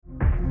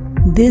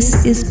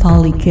This is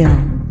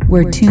Polykill,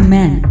 where two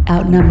men,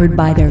 outnumbered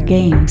by their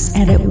games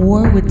and at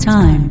war with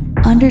time,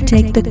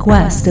 undertake the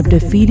quest of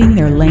defeating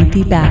their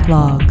lengthy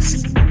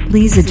backlogs.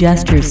 Please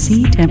adjust your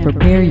seat and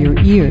prepare your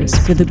ears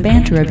for the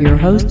banter of your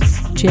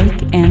hosts,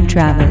 Jake and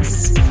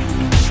Travis.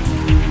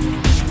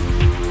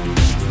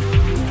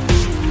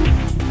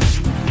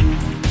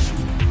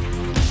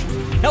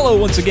 Hello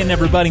once again,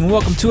 everybody, and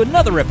welcome to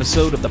another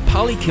episode of the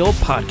Polykill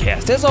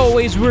Podcast. As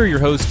always, we're your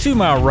hosts. To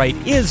my right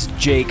is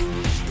Jake.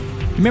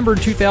 Remember in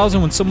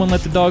 2000 when someone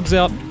let the dogs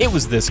out? It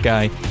was this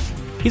guy.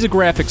 He's a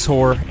graphics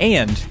whore,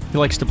 and he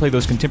likes to play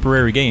those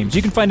contemporary games.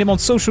 You can find him on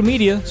social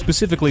media,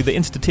 specifically the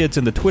Insta-Tits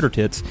and the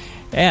Twitter-Tits,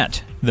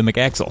 at the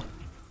McAxel.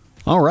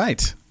 All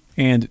right.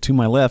 And to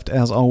my left,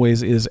 as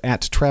always, is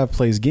at Trav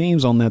Plays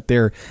Games on that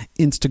there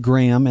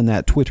Instagram and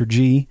that Twitter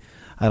G.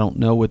 I don't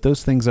know what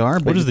those things are,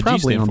 but what does the G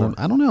stand for?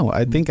 I don't know.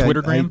 I think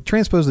I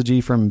transposed the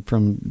G from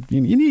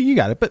you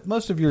got it. But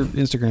most of your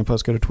Instagram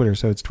posts go to Twitter,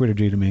 so it's Twitter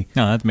G to me.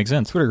 No, that makes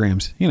sense.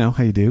 Twittergrams, you know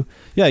how you do.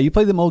 Yeah, you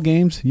play them old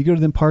games. You go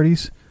to them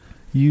parties.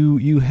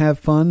 You have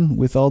fun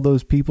with all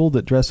those people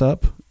that dress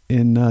up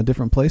in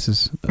different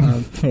places.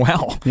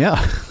 Wow.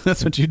 Yeah,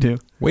 that's what you do.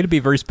 Way to be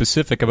very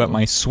specific about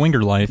my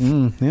swinger life.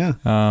 Yeah.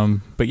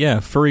 But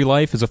yeah, furry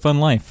life is a fun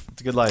life.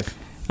 It's a good life.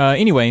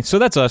 Anyway, so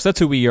that's us. That's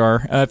who we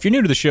are. If you're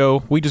new to the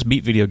show, we just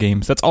beat video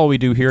games. That's all we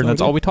do here, and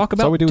that's all we talk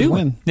about all we do doing. Is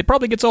win. It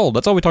probably gets old.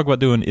 That's all we talk about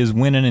doing is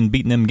winning and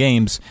beating them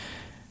games.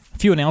 A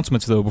few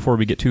announcements, though, before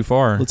we get too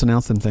far. Let's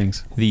announce them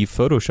things. The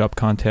Photoshop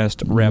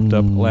contest wrapped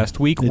up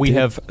last week. We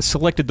have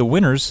selected the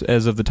winners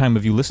as of the time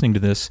of you listening to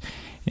this,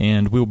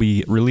 and we'll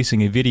be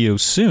releasing a video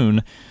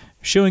soon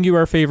showing you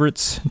our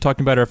favorites,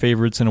 talking about our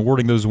favorites, and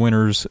awarding those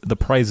winners the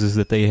prizes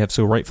that they have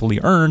so rightfully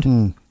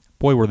earned.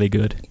 Boy, were they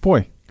good.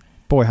 Boy,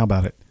 how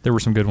about it? There were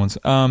some good ones.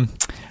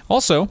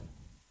 Also,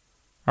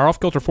 our Off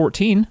Kilter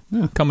 14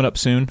 coming up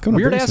soon.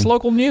 Weird ass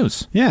local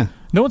news. Yeah.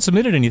 No one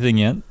submitted anything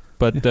yet,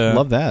 but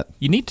love that.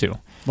 You need to.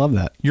 Love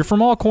that. You're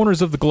from all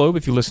corners of the globe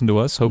if you listen to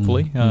us,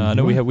 hopefully. I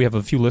know we have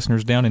a few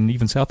listeners down in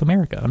even South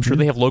America. I'm sure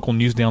they have local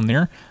news down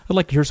there. I'd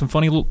like to hear some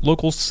funny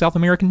local South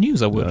American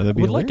news. I would. That'd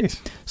be like it.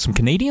 Some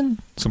Canadian,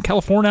 some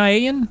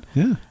Californian,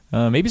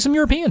 maybe some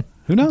European.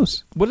 Who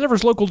knows?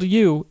 Whatever's local to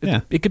you,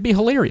 it could be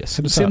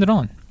hilarious. Send it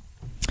on.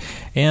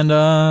 And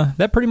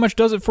that pretty much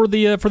does it for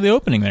the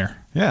opening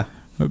there. Yeah.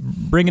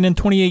 Bringing in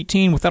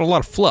 2018 without a lot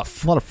of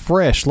fluff. A lot of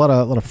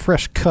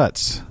fresh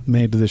cuts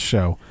made to this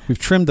show. We've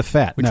trimmed the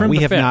fat. We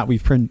have not.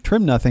 We've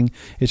trimmed nothing.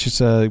 It's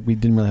just we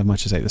didn't really have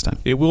much to say this time.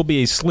 It will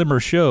be a slimmer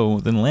show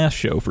than last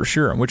show for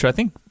sure, which I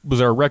think was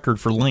our record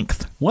for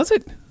length. Was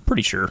it?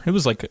 Pretty sure. It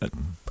was like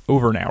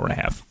over an hour and a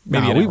half.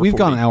 Maybe we've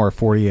gone an hour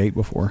 48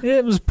 before.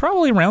 It was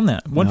probably around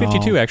that.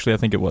 152 actually, I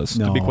think it was,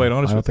 to be quite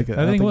honest with you.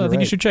 I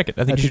think you should check it.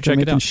 I think you should check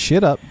it out.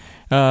 Shit up.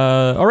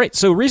 All right,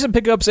 so recent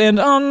pickups and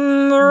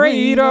on the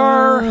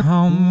radar.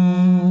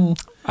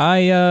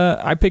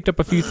 I picked up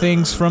a few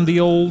things from the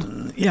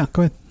old... Yeah,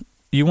 go ahead.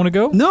 You want to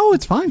go? No,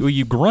 it's fine. Well,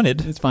 you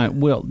grunted. It's fine.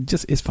 Well,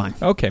 it's fine.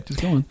 Okay.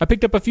 Just go on. I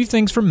picked up a few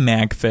things from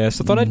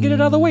MagFest. I thought I'd get it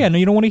out of the way. I know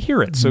you don't want to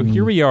hear it. So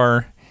here we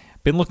are.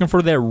 Been looking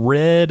for that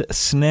red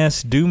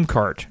SNES Doom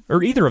cart,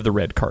 or either of the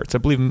red carts. I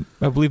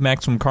believe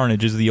Maximum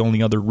Carnage is the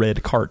only other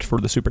red cart for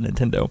the Super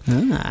Nintendo.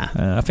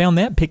 I found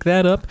that, picked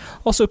that up.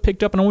 Also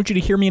picked up, and I want you to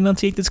hear me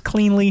enunciate this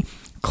cleanly,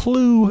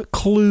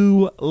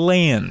 Clue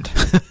Land.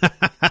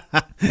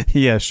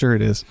 Yeah, sure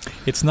it is.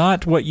 It's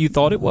not what you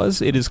thought it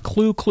was. It is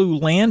Clue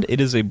Land. It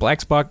is a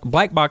black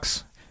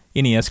box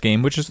NES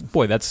game, which is that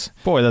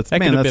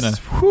could have been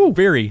a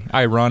very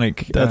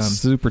ironic. That's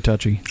super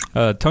touchy.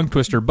 Tongue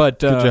twister, but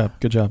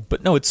good job.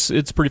 But no, it's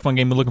a pretty fun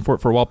game. Been looking for it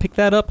for a while. Picked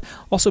that up.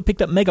 Also picked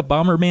up Mega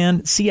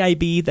Bomberman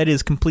CIB. That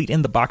is complete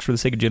in the box for the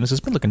Sega Genesis.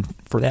 Been looking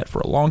for that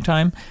for a long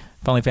time.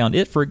 Finally found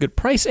it for a good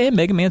price, and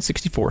Mega Man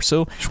 64.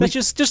 So that's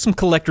just some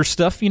collector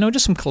stuff.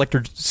 Just some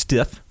collector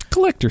stuff.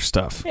 Collector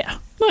stuff. Yeah.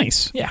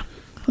 Nice. Yeah.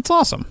 That's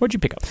awesome. What'd you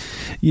pick up?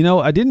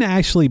 I didn't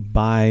actually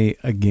buy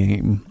a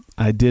game.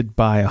 I did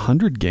buy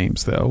 100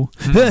 games, though.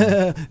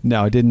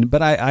 No, I didn't.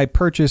 But I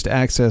purchased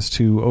access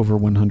to over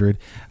 100.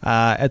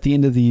 At the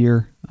end of the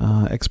year,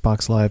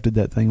 Xbox Live did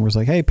that thing where it's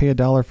like, hey, pay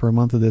 $1 for a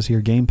month of this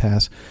here Game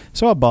Pass.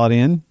 So I bought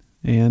in,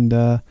 and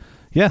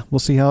we'll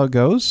see how it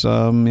goes.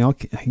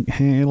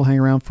 It'll hang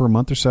around for a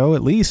month or so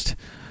at least.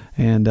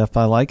 And if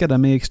I like it, I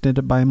may extend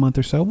it by a month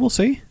or so. We'll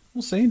see.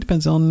 It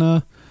depends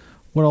on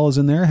what all is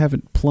in there. I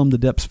haven't plumbed the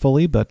depths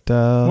fully, but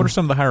what are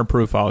some of the higher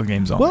profile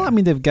games on there? Well, I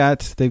mean, they've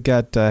got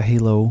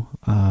Halo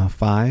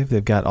 5.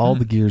 They've got all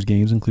the Gears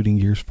games, including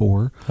Gears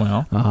 4.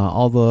 Wow.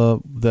 All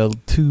the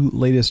 2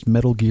 latest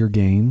Metal Gear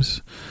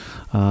games.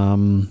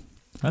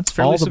 That's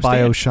fairly all the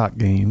BioShock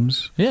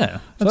games. Yeah,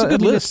 that's a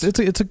good list.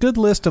 It's a good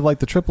list of like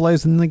the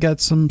AAAs, and then they got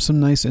some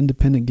nice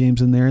independent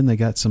games in there, and they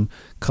got some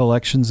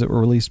collections that were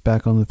released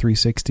back on the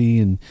 360,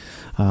 and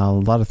a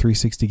lot of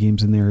 360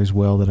 games in there as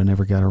well that I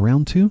never got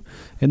around to.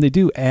 And they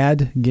do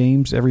add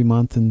games every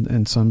month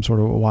and some sort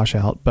of a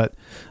washout, but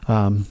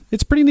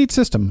it's a pretty neat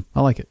system.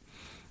 I like it.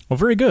 Well,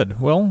 very good.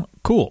 Well,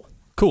 cool.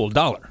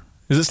 $1.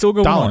 Is it still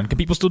going $1. on? Can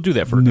people still do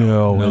that for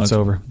No, it's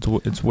over.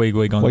 It's way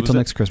gone. Wait till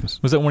next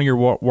Christmas. Was that one of your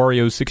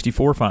Wario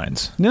 64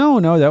 finds? No,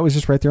 that was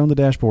just right there on the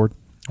dashboard.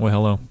 Well,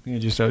 hello. You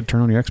just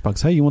turn on your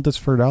Xbox. Hey, you want this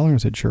for $1? I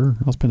said, sure.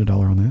 I'll spend $1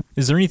 on that.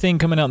 Is there anything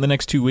coming out in the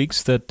next 2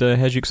 weeks that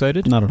has you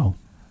excited? Not at all.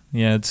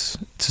 Yeah, it's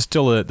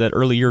still that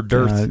early year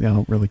dearth. I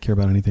don't really care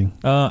about anything.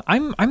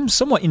 I'm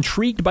somewhat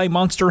intrigued by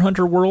Monster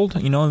Hunter World.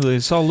 You know, I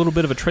saw a little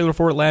bit of a trailer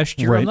for it last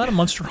year. Right. I'm not a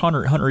Monster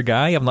Hunter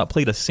guy. I've not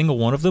played a single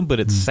one of them, but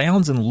it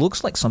sounds and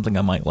looks like something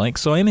I might like.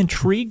 So I am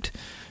intrigued.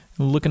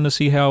 Looking to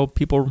see how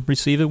people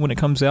receive it when it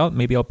comes out.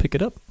 Maybe I'll pick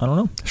it up. I don't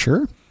know.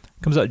 Sure.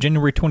 It comes out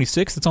January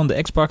 26th. It's on the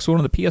Xbox One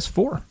and the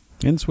PS4.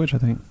 And Switch, I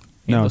think.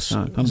 No, it's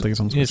not. I don't think it's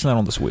on Switch. It's not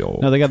on the Switch.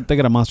 No, they got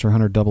a Monster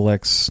Hunter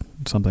XX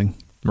something.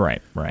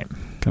 Right.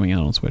 Coming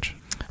out on Switch.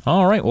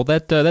 All right. Well,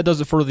 that does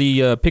it for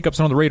the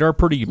pickups on the radar.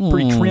 Pretty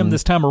trim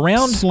this time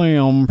around.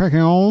 Slim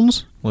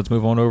pickles. Let's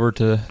move on over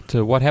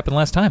to what happened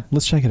last time.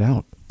 Let's check it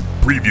out.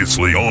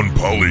 Previously on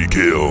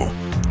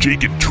Polykill,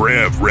 Jake and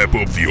Trav wrap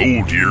up the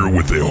old year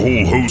with a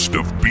whole host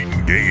of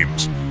beaten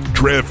games.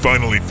 Trav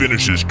finally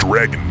finishes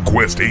Dragon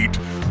Quest VIII,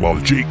 while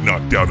Jake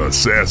knocked out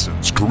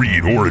Assassin's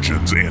Creed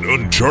Origins and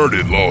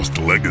Uncharted Lost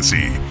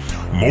Legacy.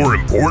 More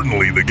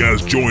importantly, the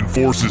guys joined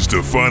forces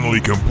to finally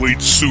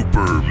complete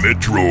Super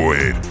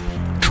Metroid.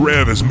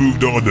 Trav has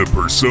moved on to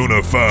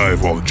Persona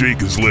 5, while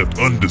Jake is left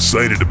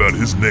undecided about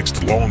his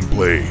next long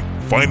play.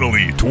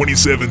 Finally,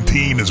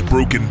 2017 is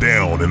broken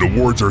down and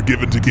awards are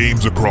given to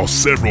games across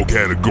several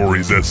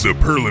categories as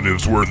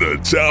superlatives were the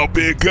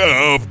topic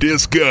of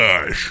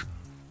discussion.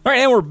 All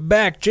right, and we're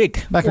back.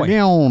 Jake. Back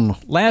again.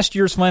 Last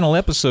year's final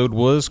episode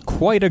was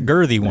quite a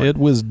girthy one. It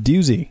was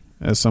doozy,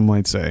 as some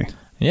might say.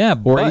 Yeah,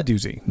 or a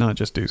doozy, not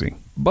just doozy.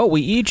 But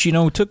we each,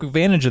 took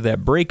advantage of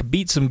that break,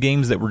 beat some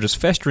games that were just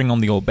festering on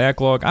the old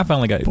backlog. I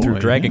finally got through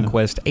Dragon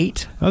Quest VIII.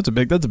 That's a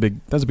big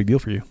deal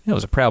for you. It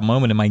was a proud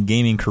moment in my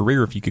gaming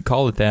career, if you could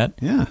call it that.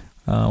 Yeah.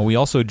 We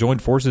also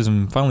joined forces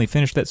and finally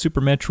finished that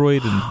Super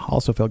Metroid, and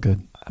also felt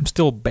good. I'm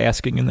still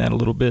basking in that a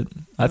little bit.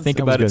 I think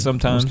about it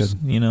sometimes,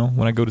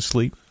 when I go to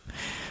sleep.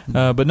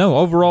 But no,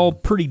 overall,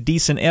 pretty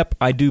decent ep,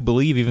 I do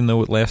believe, even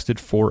though it lasted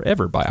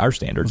forever by our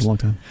standards. It was a long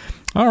time.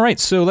 All right,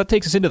 so that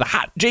takes us into the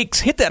Hot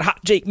Jakes. Hit that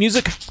Hot Jake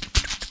music.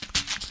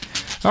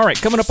 All right,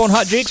 coming up on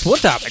Hot Jakes, one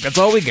topic. That's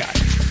all we got.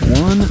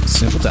 One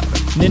simple topic.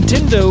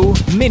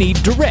 Nintendo Mini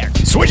Direct.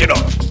 Switch it up.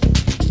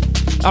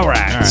 All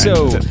right.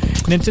 So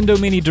Nintendo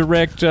Mini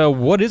Direct,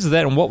 what is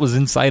that and what was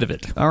inside of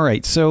it? All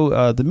right,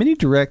 so the Mini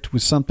Direct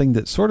was something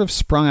that sort of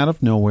sprung out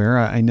of nowhere.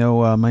 I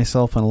know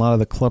myself and a lot of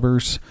the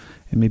clubbers,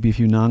 and maybe a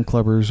few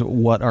non-clubbers,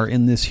 what are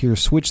in this here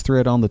Switch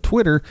thread on the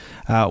Twitter,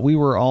 we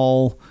were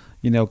all,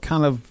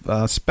 kind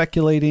of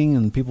speculating,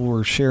 and people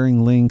were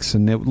sharing links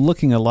and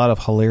looking at a lot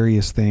of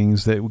hilarious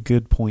things that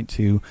could point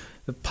to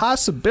the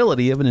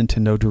possibility of a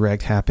Nintendo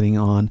Direct happening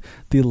on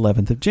the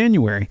 11th of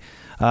January.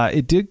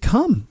 It did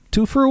come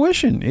to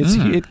fruition.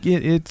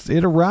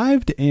 It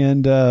arrived,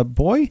 and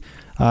boy,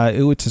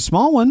 it's a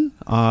small one,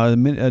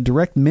 a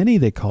Direct Mini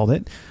they called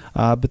it,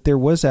 but there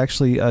was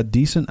actually a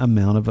decent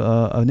amount of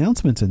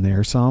announcements in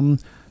there. Some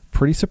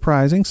pretty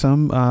surprising,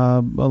 some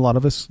a lot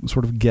of us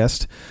sort of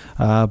guessed,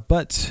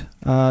 but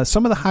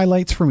some of the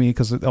highlights for me,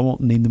 because I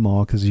won't name them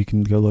all because you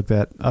can go look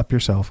that up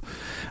yourself,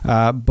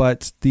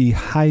 but the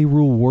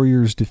Hyrule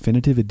Warriors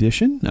Definitive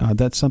Edition,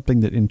 that's something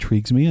that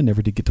intrigues me. I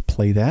never did get to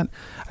play that.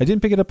 I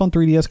didn't pick it up on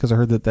 3DS because I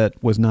heard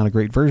that was not a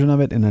great version of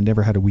it, and I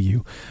never had a Wii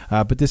U,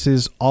 but this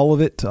is all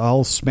of it,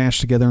 all smashed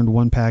together into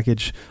one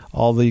package,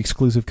 all the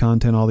exclusive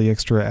content, all the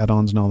extra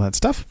add-ons and all that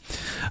stuff.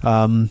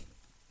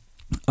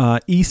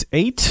 Ys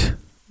 8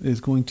 is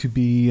going to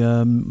be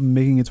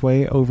making its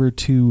way over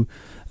to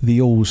the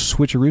old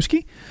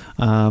Switcherooski.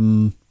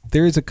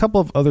 There is a couple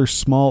of other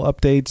small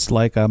updates,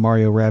 like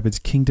Mario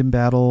Rabbids Kingdom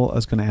Battle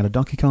is going to add a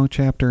Donkey Kong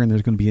chapter, and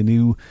there's going to be a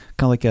new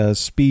kind of like a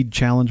speed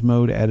challenge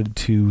mode added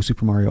to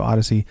Super Mario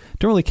Odyssey.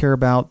 Don't really care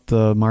about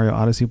the Mario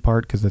Odyssey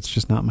part because that's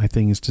just not my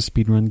thing, is to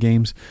speedrun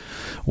games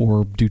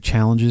or do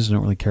challenges. I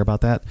don't really care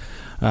about that.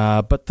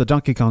 But the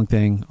Donkey Kong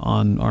thing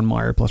on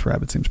Mario plus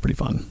Rabbids seems pretty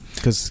fun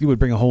because it would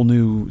bring a whole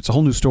new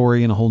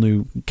story and a whole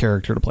new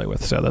character to play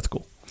with. So that's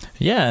cool.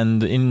 Yeah,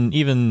 and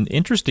even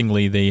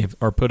interestingly, they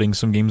are putting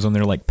some games on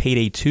there like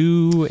Payday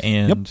 2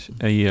 and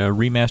a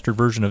remastered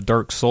version of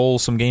Dark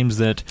Souls, some games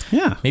that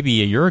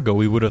maybe a year ago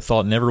we would have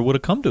thought never would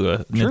have come to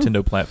a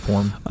Nintendo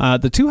platform.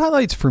 The two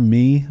highlights for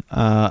me,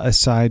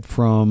 aside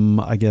from,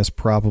 I guess,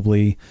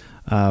 probably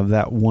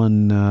that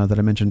one that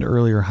I mentioned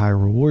earlier,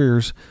 Hyrule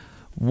Warriors,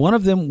 one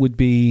of them would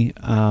be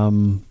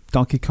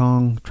Donkey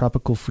Kong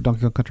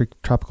Country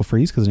Tropical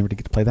Freeze, because I never did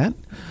get to play that.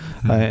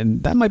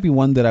 And that might be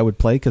one that I would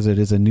play because it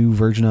is a new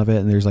version of it,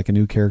 and there's like a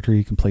new character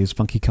you can play as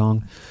Funky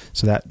Kong.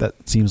 So that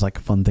seems like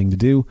a fun thing to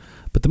do.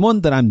 But the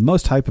one that I'm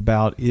most hype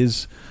about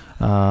is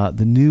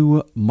the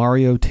new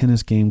Mario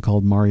Tennis game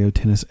called Mario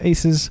Tennis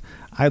Aces.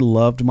 I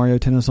loved Mario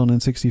Tennis on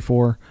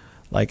N64.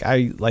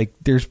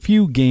 There's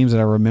few games that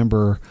I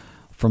remember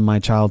from my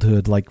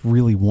childhood like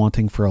really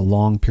wanting for a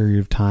long period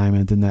of time,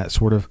 and then that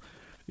sort of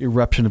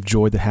eruption of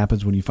joy that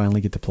happens when you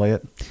finally get to play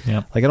it.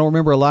 Yeah. I don't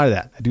remember a lot of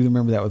that. I do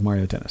remember that with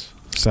Mario Tennis.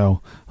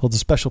 So holds a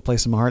special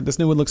place in my heart. This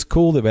new one looks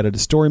cool. They've added a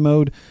story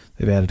mode.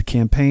 They've added a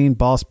campaign,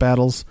 boss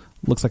battles.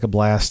 Looks like a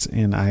blast,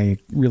 and I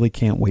really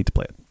can't wait to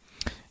play it.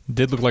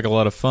 Did look like a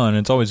lot of fun.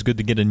 It's always good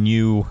to get a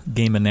new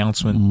game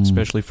announcement,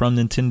 especially from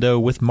Nintendo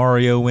with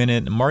Mario in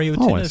it. Mario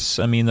Tennis.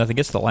 I mean, I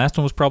guess the last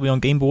one was probably on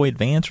Game Boy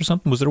Advance or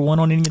something. Was there one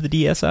on any of the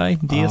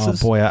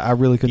DSs? Oh boy, I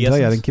really couldn't tell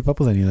you. I DSs? didn't keep up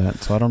with any of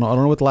that, so I don't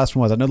know what the last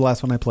one was. I know the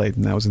last one I played,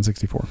 and that was in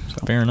 64.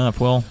 So. Fair enough.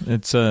 Well,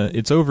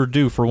 it's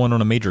overdue for one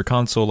on a major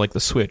console like the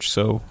Switch,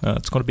 so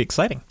it's going to be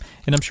exciting,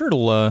 and I'm sure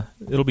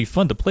it'll be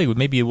fun to play with.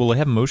 Maybe it will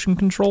have motion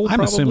control.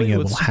 I'm assuming it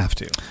will Let's- have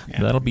to.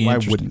 Yeah. That'll be Why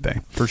interesting. wouldn't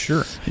they? For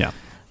sure. Yeah.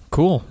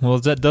 Cool. Well,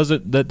 that does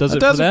it. That does it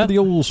Does for it that. for the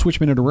old Switch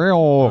Minute Rail.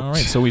 All right,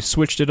 so we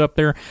switched it up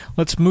there.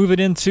 Let's move it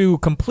into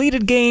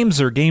completed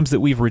games or games that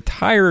we've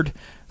retired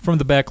from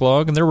the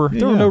backlog. And there were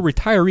no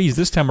retirees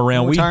this time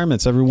around.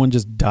 Retirements. Everyone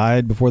just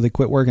died before they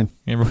quit working.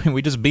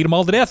 We just beat them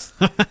all to death.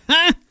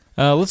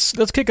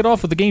 Let's kick it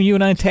off with the game you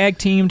and I tag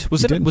teamed.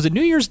 Was it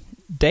New Year's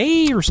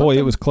Day or something? Boy,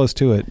 it was close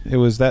to it. It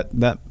was that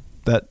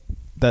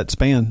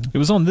span. It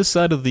was on this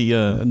side of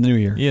the New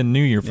Year. Yeah,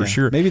 New Year for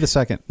sure. Maybe the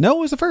second. No,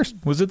 it was the first.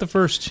 Was it the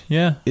first?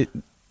 Yeah.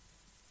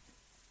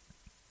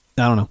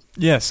 I don't know.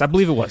 Yes, I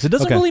believe it was. It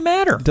doesn't really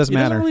matter. It doesn't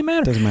really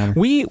matter.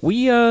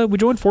 We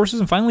joined forces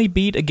and finally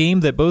beat a game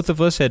that both of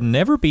us had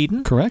never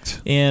beaten.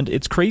 Correct. And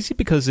it's crazy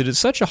because it is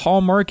such a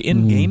hallmark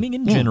in gaming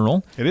in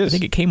general. It is. I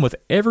think it came with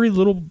every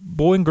little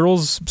boy and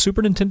girl's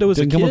Super Nintendo as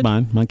a kid. Didn't come with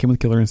mine. Mine came with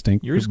Killer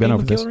Instinct. Yours came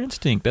with Killer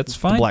Instinct. That's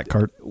fine. The black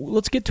cart.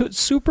 Let's get to it.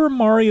 Super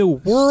Mario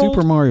World.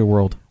 Super Mario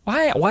World.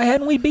 Why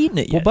hadn't we beaten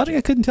it yet? Well, buddy,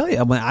 I couldn't tell you.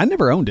 I mean, I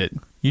never owned it.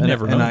 You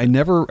never owned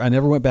it. I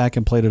never went back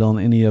and played it on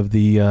any of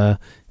the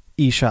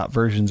eShop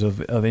versions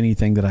of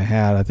anything that I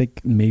had. I think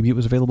maybe it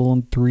was available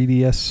on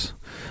 3DS,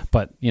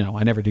 but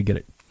I never did get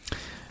it.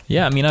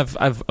 Yeah, I mean,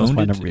 I've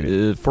owned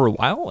it for a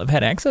while. I've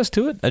had access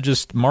to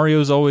it.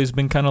 Mario's always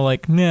been kind of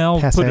like, nah,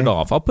 I'll put it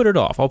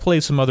off. I'll play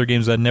some other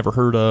games I'd never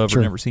heard of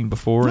or never seen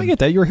before. I get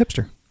that. You're a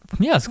hipster.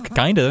 Yeah,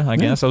 kind of, I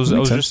guess.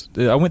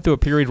 I went through a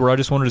period where I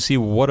just wanted to see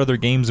what other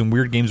games and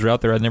weird games are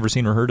out there I'd never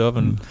seen or heard of.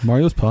 And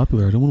Mario's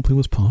popular. I don't want to play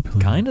what's popular.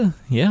 Kind of,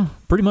 yeah,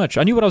 pretty much.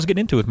 I knew what I was getting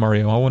into with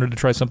Mario. I wanted to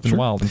try something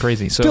wild and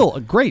crazy. So. Still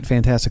a great,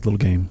 fantastic little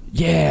game.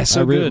 Yeah,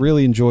 so I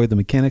really enjoyed the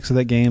mechanics of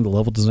that game. The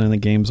level design of the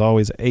game is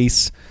always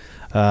ace.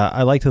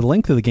 I liked the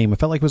length of the game. I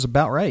felt like it was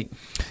about right.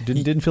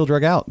 Didn't feel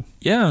drug out.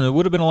 Yeah, and it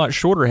would have been a lot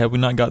shorter had we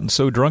not gotten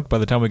so drunk by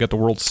the time we got to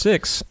World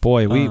 6.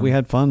 Boy, we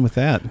had fun with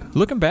that.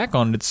 Looking back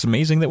on it, it's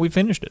amazing that we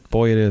finished it.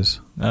 Boy, it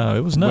is.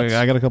 It was nuts.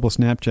 I got a couple of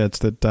Snapchats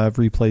that I've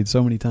replayed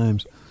so many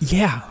times.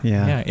 Yeah.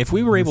 If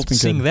we were able to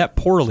sing that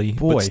poorly,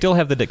 but still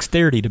have the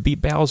dexterity to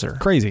beat Bowser.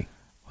 Crazy.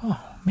 Oh,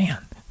 man.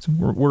 So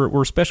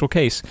we're a special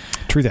case.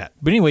 True that.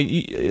 But anyway,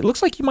 it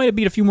looks like you might have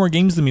beat a few more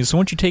games than me, so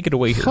why don't you take it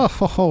away here?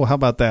 How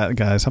about that,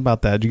 guys? How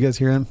about that? Did you guys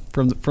hear him?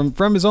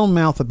 From his own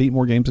mouth, I beat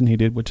more games than he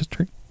did, which is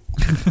true.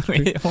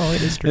 Well,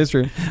 it is true. It's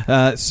true.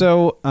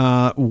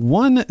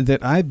 One that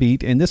I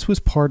beat, and this was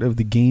part of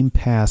the Game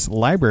Pass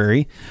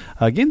library,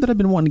 a game that I've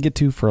been wanting to get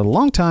to for a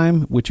long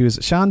time, which was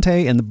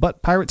Shantae and the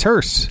Butt Pirate's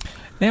Hearse.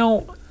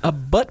 Now, a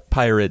butt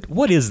pirate,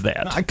 what is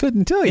that? I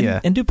couldn't tell you.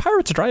 And do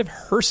pirates drive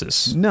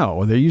hearses?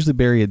 No, they're usually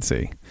buried at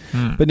sea.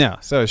 But no,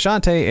 so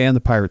Shantae and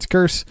the Pirate's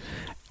Curse.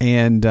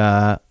 And,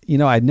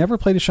 I'd never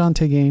played a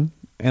Shantae game.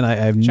 And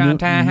I've known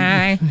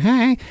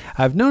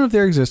of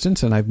their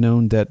existence, and I've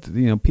known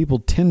that people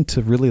tend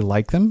to really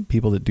like them,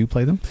 people that do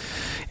play them,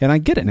 and I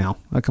get it now.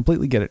 I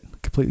completely get it.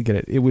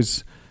 It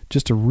was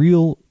just a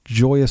real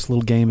joyous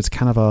little game. It's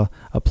kind of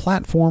a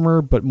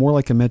platformer, but more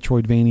like a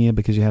Metroidvania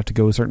because you have to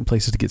go certain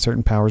places to get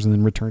certain powers and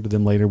then return to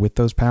them later with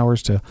those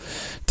powers to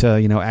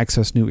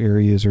access new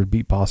areas or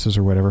beat bosses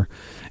or whatever.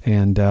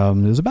 And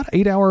it was about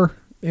an 8-hour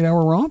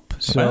romp.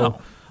 So.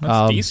 Wow.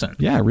 That's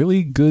decent. Yeah,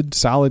 really good,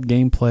 solid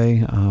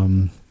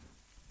gameplay.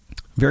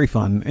 Very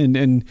fun.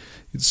 And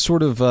it's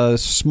sort of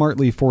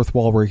smartly fourth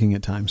wall breaking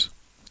at times.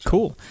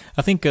 Cool.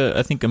 I think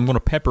I'm going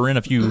to pepper in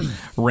a few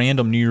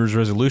random New Year's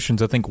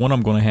resolutions. I think one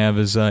I'm going to have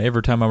is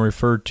every time I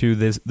refer to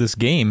this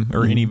game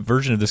or any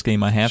version of this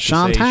game, I have to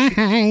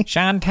say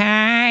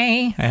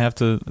Shantae. I have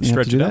to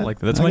stretch it out like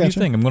that. That's my new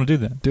thing. I'm going to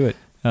do that. Do it.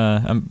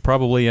 I'm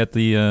probably at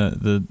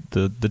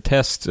the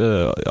test.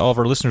 All of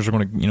our listeners are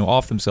going to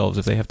off themselves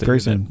if they have to. Very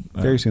soon.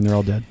 Very soon, they're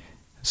all dead.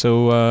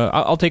 So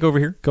I'll take over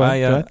here. Go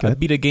ahead. I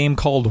beat a game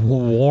called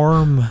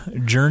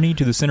Worm Journey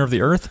to the Center of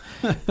the Earth,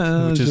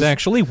 which is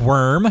actually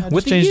Worm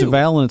with changed the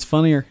vowel and it's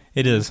funnier.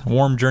 It is.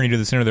 Worm Journey to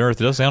the Center of the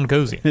Earth. It does sound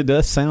cozy. It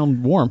does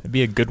sound warm. It'd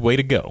be a good way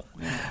to go.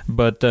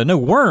 But no,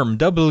 Worm,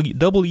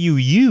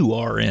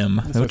 W-U-R-M,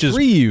 which is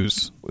 3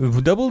 U's.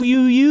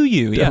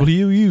 W-U-U. Yeah.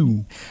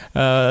 W-U.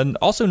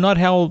 Also not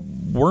how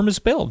worm is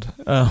spelled.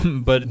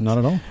 But not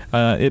at all.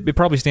 It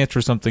probably stands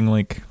for something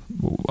like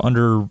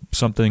under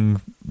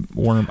something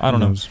worm. I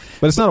don't know.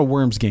 But it's not a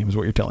Worms game is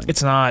what you're telling me.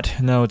 It's not.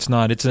 No, it's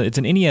not. It's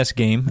an NES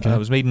game. Okay. It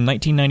was made in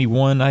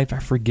 1991. I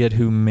forget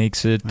who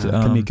makes it.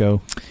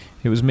 Kamiko.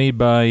 It was made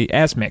by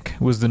Asmik,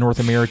 was the North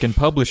American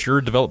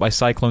publisher, developed by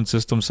Cyclone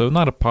Systems, so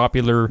not a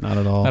popular, not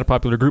at all, not a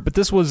popular group. But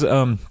this was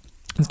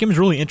this game is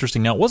really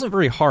interesting. Now, it wasn't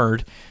very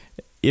hard.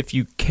 if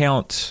you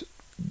count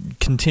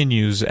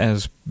continues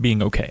as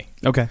being okay.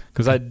 Okay.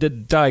 Because I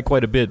did die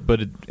quite a bit,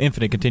 but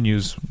Infinite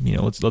continues,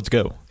 let's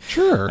go.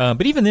 Sure.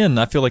 But even then,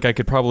 I feel like I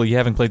could probably,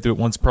 having played through it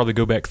once, probably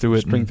go back through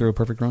it. String through a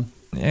perfect run?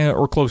 Yeah,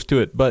 or close to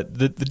it. But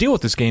the deal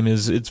with this game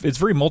is it's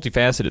very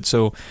multifaceted.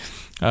 So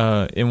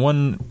in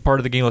one part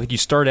of the game, like you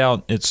start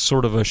out, it's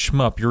sort of a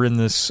shmup. You're in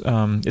this,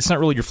 it's not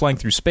really you're flying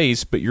through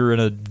space, but you're in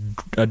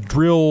a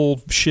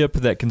drill ship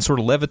that can sort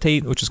of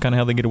levitate, which is kind of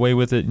how they get away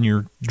with it. And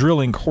you're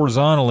drilling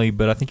horizontally,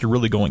 but I think you're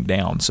really going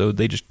down. So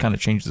they just kind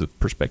of change the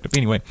perspective.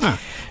 Anyway,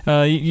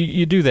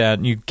 you do that,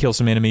 and you kill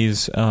some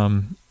enemies,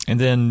 and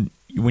then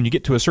when you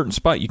get to a certain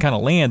spot, you kind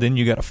of land, and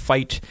you got to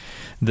fight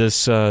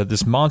this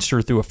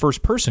monster through a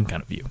first-person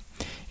kind of view.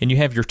 And you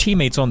have your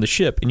teammates on the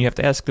ship, and you have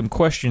to ask them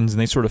questions,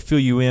 and they sort of fill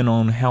you in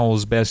on how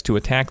is best to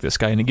attack this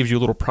guy, and it gives you a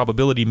little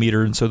probability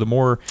meter. And so the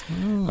more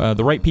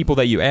the right people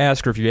that you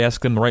ask, or if you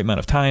ask them the right amount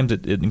of times,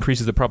 it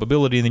increases the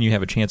probability, and then you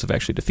have a chance of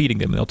actually defeating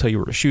them. And they'll tell you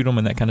where to shoot them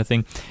and that kind of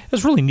thing.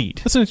 It's really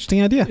neat. That's an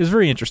interesting idea. It's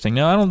very interesting.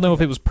 Now, I don't know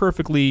if it was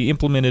perfectly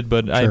implemented,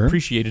 but I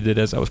appreciated it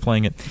as I was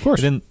playing it. Of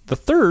course. And then the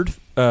third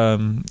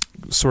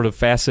sort of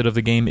facet of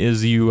the game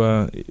is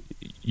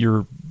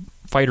your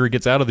fighter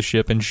gets out of the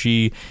ship, and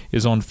she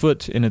is on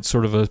foot, and it's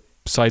sort of a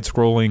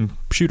side-scrolling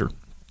shooter.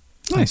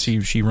 Nice.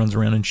 She runs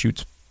around and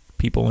shoots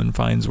people and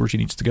finds where she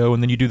needs to go,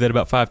 and then you do that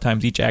about 5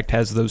 times. Each act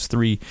has those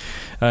 3.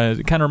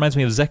 It kind of reminds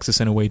me of Zexus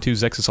in a way, too.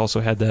 Zexus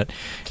also had that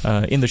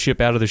in the ship,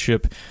 out of the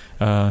ship.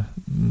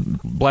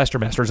 Blaster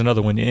Master is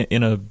another one,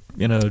 in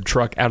a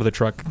truck, out of the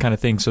truck kind of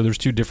thing. So there's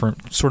 2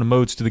 different sort of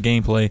modes to the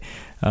gameplay.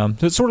 So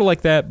it's sort of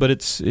like that, but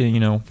it's,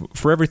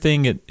 for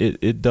everything,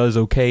 it does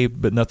okay,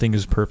 but nothing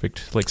is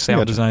perfect. Like,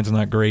 sound design's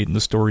not great, and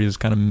the story is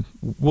kind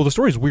of, the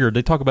story is weird.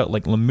 They talk about,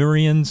 like,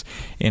 Lemurians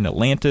and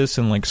Atlantis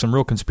and, like, some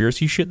real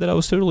conspiracy shit that I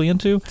was totally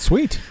into.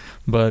 Sweet.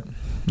 But,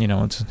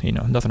 it's,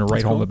 nothing to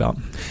write home about.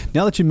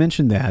 Now that you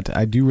mentioned that,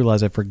 I do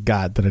realize I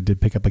forgot that I did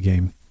pick up a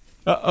game.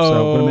 Uh-oh. So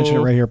I'm going to mention it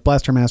right here.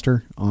 Blaster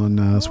Master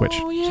on Switch.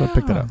 Oh, yeah. So I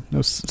picked that up. It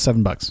was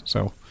 $7.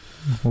 So,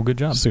 well, good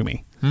job. Sue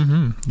me.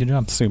 Mm-hmm. Good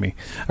job. Sue me.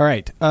 All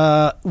right.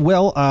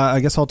 I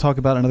guess I'll talk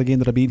about another game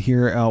that I beat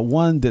here.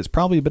 One that's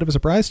probably a bit of a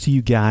surprise to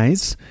you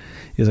guys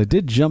is I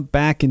did jump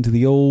back into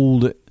the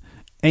old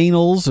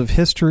annals of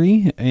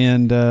history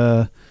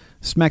and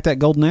smack that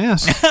golden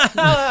ass.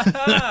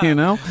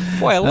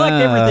 Boy, I like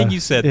everything you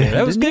said there.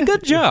 That was good.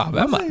 Good job.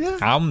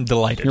 I'm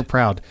delighted. You're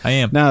proud. I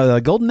am. Now,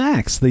 Golden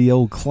Axe, the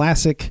old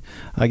classic,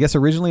 I guess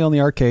originally on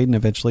the arcade and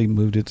eventually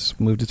moved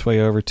its way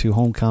over to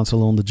home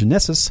console on the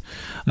Genesis,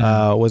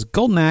 was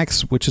Golden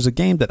Axe, which is a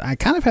game that I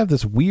kind of have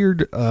this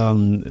weird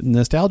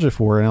nostalgia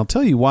for, and I'll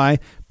tell you why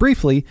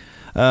briefly.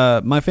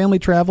 My family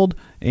traveled,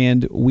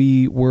 and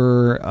we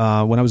were,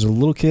 when I was a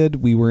little kid,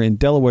 we were in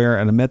Delaware,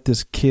 and I met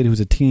this kid who was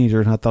a teenager,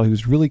 and I thought he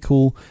was really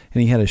cool,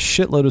 and he had a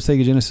shitload of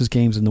Sega Genesis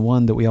games, and the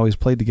one that we always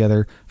played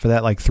together for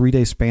that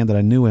 3-day span that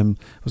I knew him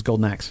was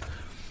Golden Axe.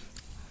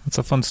 It's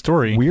a fun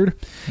story. Weird.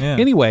 Yeah.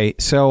 Anyway,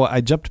 so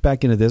I jumped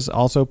back into this,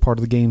 also part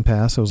of the Game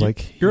Pass. I was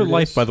like, your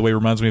life, by the way,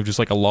 reminds me of just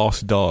like a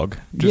lost dog.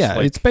 Just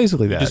it's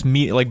basically that. Just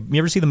you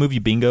ever see the movie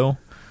Bingo?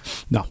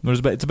 No.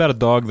 It's about a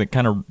dog that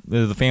kind of,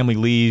 the family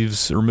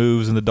leaves or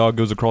moves, and the dog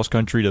goes across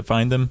country to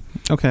find them.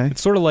 Okay.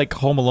 It's sort of like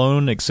Home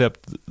Alone,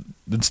 except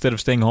instead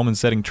of staying home and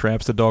setting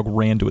traps, the dog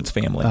ran to its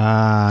family.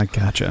 Ah,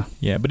 gotcha.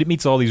 Yeah, but it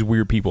meets all these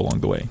weird people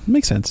along the way.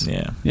 Makes sense.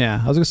 Yeah.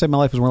 Yeah. I was going to say my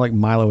life was more like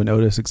Milo and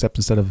Otis, except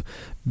instead of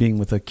being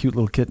with a cute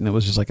little kitten, it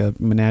was just like a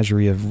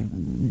menagerie of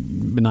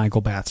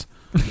maniacal bats.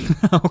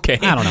 Okay.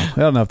 I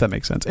don't know if that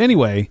makes sense.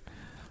 Anyway,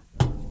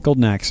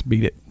 Golden Axe,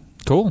 beat it.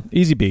 Cool.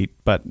 Easy beat,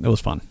 but it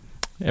was fun.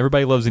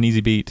 Everybody loves an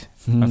easy beat,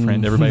 my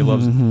friend. Everybody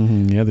loves it.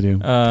 Yeah, they do.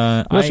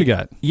 What else you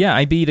got? Yeah,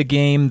 I beat a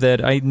game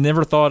that I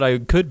never thought I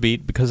could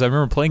beat because I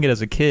remember playing it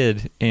as a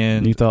kid.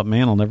 And you thought,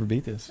 man, I'll never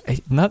beat this.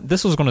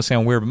 This was going to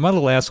sound weird, but my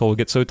little asshole would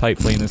get so tight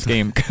playing this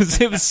game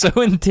because it was so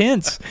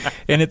intense.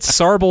 And it's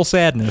Sarble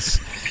Sadness.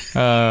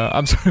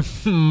 I'm sorry,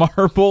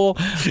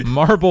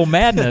 Marble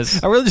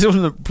Madness. I really just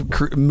wanted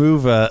to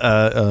move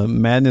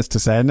madness to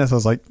sadness. I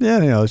was like,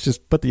 let's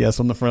just put the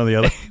S on the front of the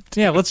other.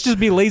 Yeah, let's just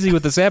be lazy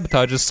with the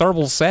sabotage. It's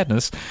Sarble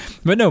Sadness.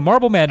 But no,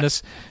 Marble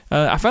Madness.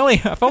 I finally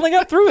got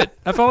through it.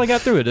 It's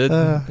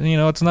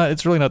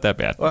really not that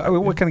bad.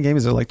 What kind of game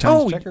is it? Like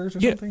Chinese checkers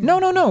or something? No.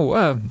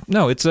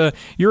 No, it's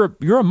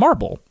you're a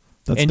marble.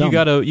 That's and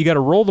dumb. you gotta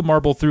roll the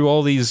marble through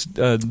all these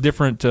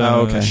different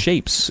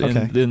shapes,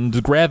 and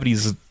the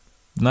gravity's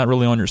not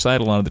really on your side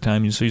a lot of the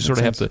time, so you sort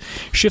of have to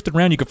shift it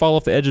around. You can fall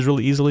off the edges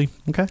really easily.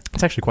 Okay,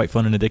 it's actually quite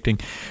fun and addicting.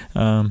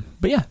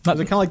 But yeah, is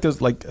it kind of like those,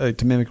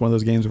 to mimic one of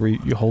those games where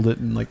you hold it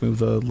and move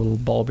the little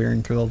ball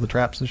bearing through all the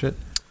traps and shit?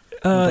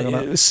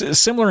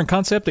 Similar in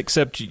concept,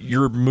 except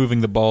you're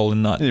moving the ball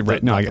and not.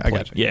 Right. No, I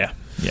got you. Yeah.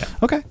 Yeah.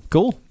 Okay,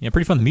 cool. Yeah,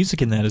 pretty fun. The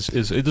music in that is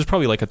there's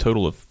probably like a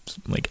total of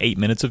like 8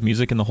 minutes of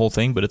music in the whole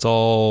thing, but it's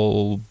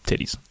all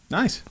titties.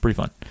 Nice. Pretty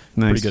fun.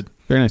 Nice. Pretty good.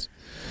 Very nice.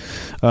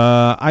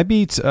 I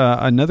beat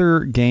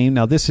another game.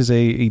 Now, this is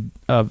a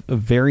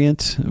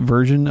variant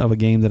version of a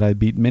game that I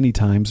beat many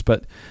times,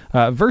 but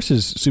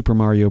versus Super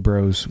Mario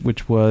Bros.,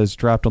 which was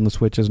dropped on the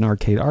Switch as an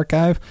arcade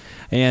archive.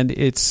 And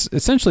it's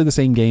essentially the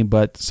same game,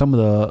 but some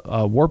of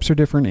the warps are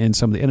different and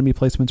some of the enemy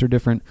placements are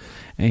different.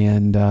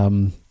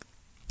 And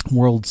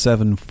World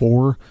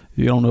 7-4,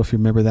 you don't know if you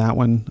remember that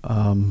one,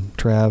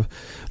 Trav,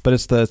 but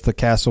it's the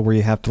castle where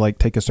you have to like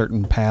take a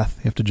certain path.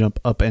 You have to jump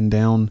up and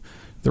down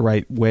the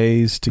right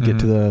ways to get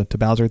to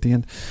Bowser at the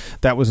end.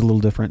 That was a little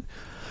different.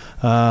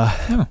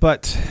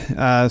 But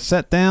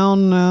sat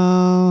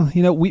down,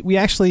 we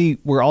actually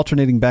were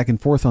alternating back and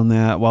forth on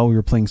that while we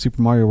were playing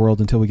Super Mario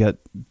World until we got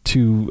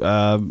too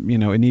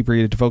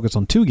inebriated to focus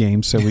on 2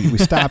 games. So we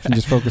stopped and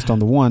just focused on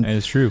the one. That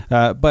is true.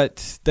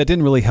 But that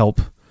didn't really help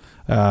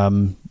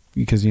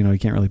because you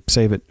can't really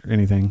save it or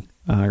anything.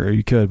 Or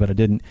you could, but I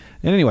didn't.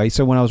 And anyway,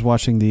 so when I was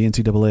watching the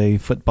NCAA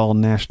Football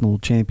National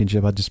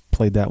Championship, I just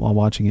played that while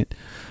watching it.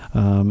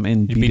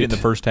 And you beat it in the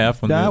first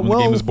half when the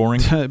game was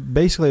boring?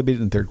 Basically, I beat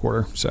it in the third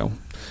quarter, so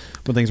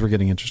when things were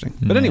getting interesting.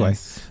 But anyway,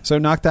 so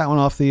knocked that one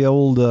off the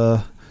old,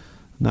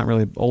 not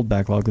really old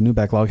backlog, the new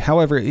backlog.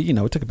 However,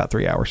 it took about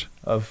 3 hours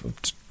of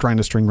trying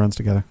to string runs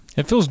together.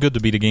 It feels good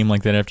to beat a game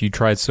like that after you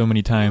tried so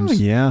many times. Oh,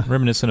 yeah.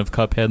 Reminiscent of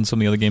Cuphead and some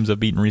of the other games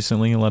I've beaten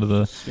recently. A lot of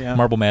the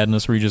Marble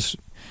Madness where you just...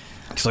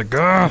 It's like,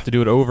 have to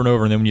do it over and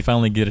over, and then when you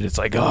finally get it, it's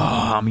like,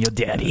 I'm your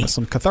daddy.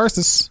 Some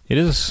catharsis. It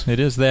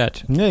is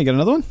that. Yeah, you got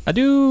another one? I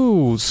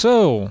do.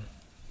 So,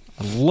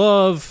 I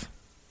love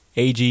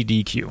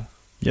AGDQ.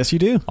 Yes, you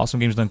do. Awesome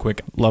Games Done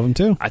Quick. Love them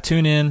too. I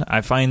tune in.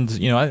 I find,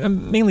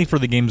 I'm mainly for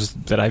the games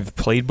that I've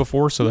played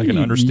before so that I can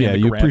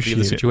understand the gravity of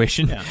the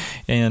situation. Yeah.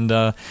 And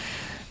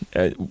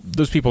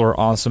those people are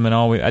awesome, and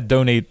I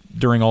donate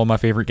during all of my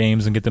favorite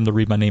games and get them to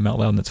read my name out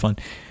loud, and that's fun.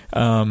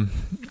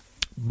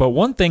 But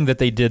one thing that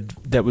they did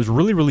that was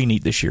really, really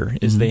neat this year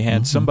is they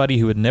had somebody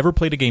who had never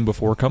played a game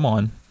before come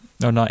on.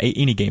 No, not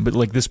any game, but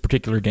like this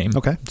particular game.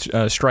 Okay.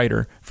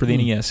 Strider for the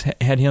NES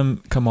had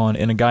him come on,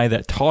 and a guy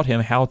that taught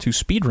him how to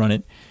speedrun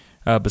it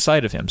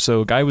beside of him.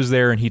 So a guy was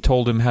there, and he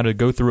told him how to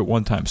go through it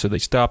one time. So they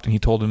stopped, and he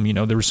told him,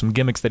 there were some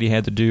gimmicks that he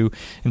had to do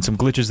and some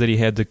glitches that he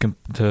had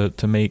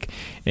to make,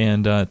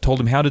 and told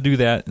him how to do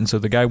that. And so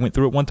the guy went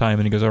through it one time,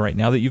 and he goes, all right,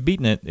 now that you've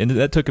beaten it, and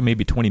that took him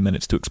maybe 20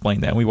 minutes to explain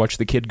that. And we watched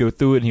the kid go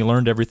through it, and he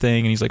learned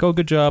everything, and he's like, oh,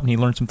 good job, and he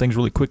learned some things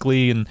really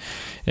quickly, and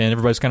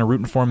everybody's kind of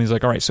rooting for him. He's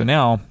like, all right, so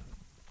now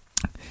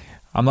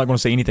I'm not going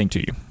to say anything to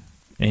you,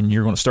 and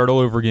you're going to start all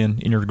over again,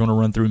 and you're going to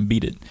run through and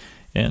beat it.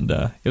 And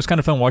it was kind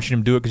of fun watching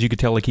him do it because you could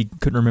tell like he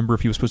couldn't remember if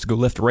he was supposed to go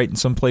left or right in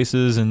some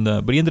places, and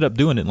but he ended up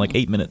doing it in like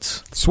 8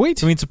 minutes.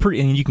 Sweet. I mean,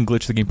 and you can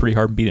glitch the game pretty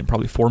hard and beat it in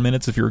probably 4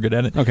 minutes if you were good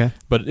at it. Okay.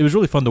 But it was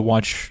really fun to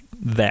watch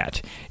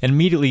that. And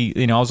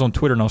immediately, I was on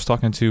Twitter and I was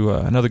talking to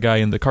another guy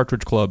in the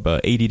Cartridge Club,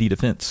 ADD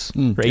Defense,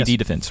 or AD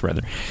Defense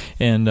rather,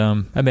 and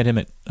I met him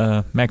at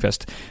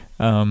MagFest.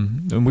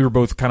 And we were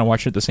both kind of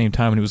watching at the same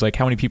time, and he was like,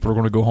 how many people are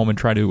going to go home and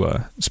try to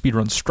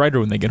speedrun Strider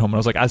when they get home? And I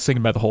was like, I was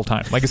thinking about it the whole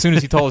time. Like, as soon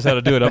as he told us how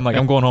to do it, I'm like,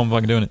 I'm going home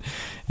fucking doing it.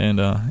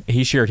 And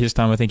he shared his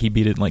time. I think he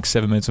beat it in like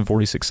 7 minutes and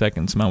 46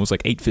 seconds. Mine was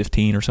like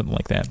 8:15 or something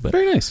like that. But,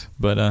 very nice.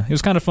 But it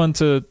was kind of fun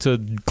to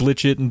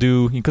glitch it and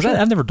do, because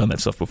I've never done that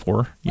stuff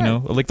before. You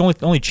know, like the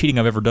only cheating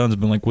I've ever done has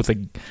been like with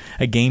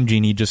a Game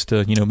Genie just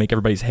to, make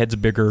everybody's heads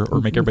bigger or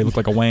make everybody look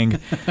like a wang.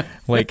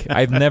 Like,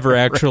 I've never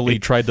actually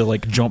tried to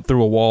like jump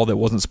through a wall that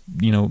wasn't,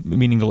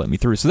 meaning to let me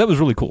through. So that was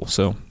really cool.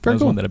 So that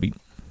was one that I beat.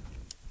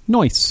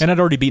 Nice. And I'd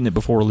already beaten it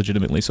before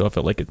legitimately, so I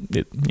felt like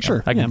it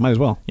sure. Might as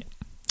well. Yeah.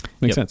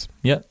 Makes sense.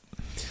 Yeah.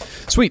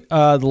 Sweet.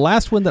 The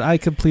last one that I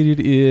completed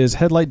is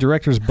Headlight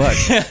Director's Butt.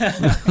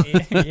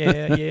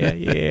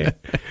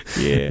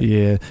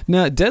 Yeah.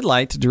 Now,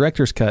 Deadlight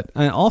Director's Cut.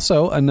 And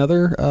also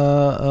another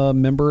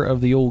member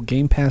of the old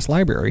Game Pass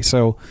library.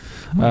 So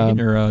get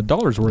your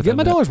dollar's worth. Get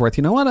my dollar's worth.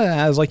 You know what?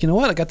 I was like,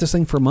 I got this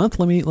thing for a month.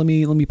 Let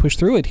me push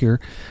through it here.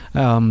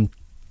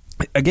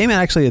 A game I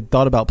actually had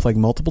thought about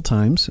playing multiple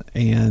times,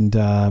 and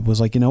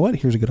was like,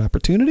 here's a good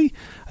opportunity.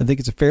 I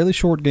think it's a fairly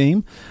short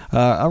game,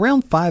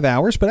 around 5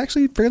 hours, but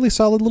actually a fairly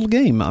solid little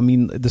game. I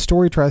mean, the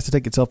story tries to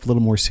take itself a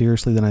little more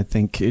seriously than I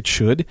think it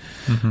should,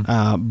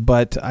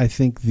 but I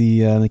think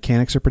the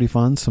mechanics are pretty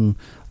fun. Some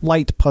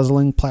light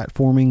puzzling,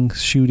 platforming,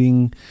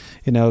 shooting.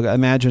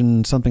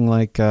 Imagine something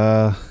like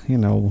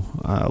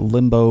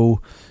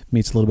Limbo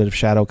meets a little bit of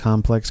Shadow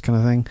Complex kind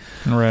of thing.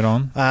 Right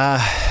on.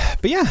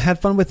 But yeah, had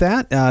fun with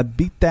that.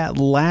 Beat that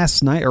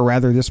last night, or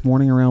rather this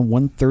morning around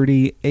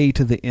 1:30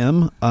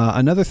 a.m.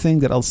 Another thing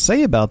that I'll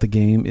say about the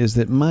game is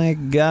that, my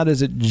God,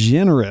 is it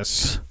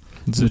generous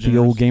with the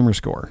old gamer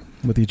score,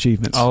 with the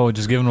achievements. Oh,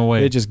 just giving them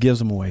away. It just gives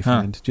them away,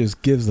 friend.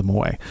 Just gives them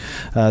away.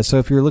 So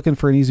if you're looking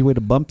for an easy way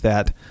to bump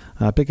that,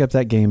 pick up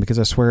that game, because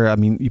I swear,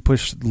 you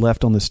push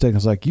left on the stick, and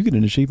it's like, you get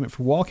an achievement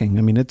for walking.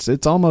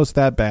 It's almost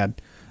that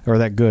bad, or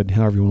that good,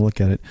 however you want to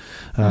look at it.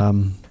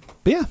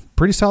 But yeah,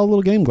 pretty solid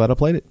little game. Glad I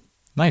played it.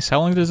 Nice. How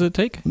long does it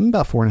take?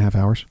 About 4.5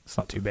 hours. It's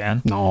not too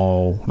bad.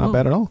 No, not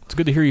bad at all. It's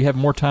good to hear you have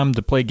more time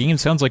to play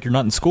games. Sounds like you're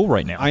not in school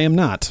right now. I am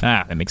not.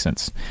 That makes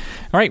sense.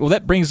 All right, well,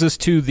 that brings us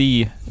to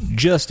the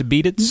Just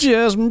Beat It.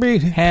 Just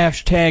beat it.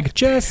 Hashtag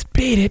Just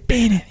Beat It,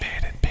 beat it.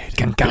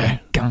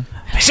 Gun.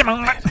 I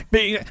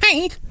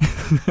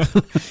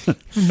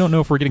don't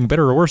know if we're getting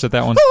better or worse at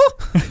that one.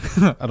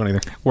 I don't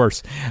either.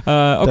 Worse.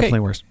 Okay.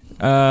 Definitely worse.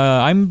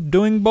 I'm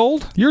doing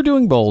bold? You're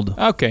doing bold.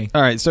 Okay.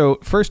 All right, so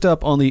first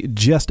up on the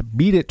Just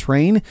Beat It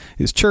train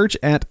is Church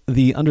at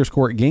the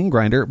 _ Game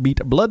Grinder beat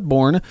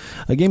Bloodborne,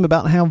 a game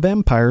about how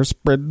vampires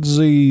spread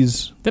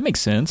disease. That makes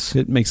sense.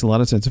 It makes a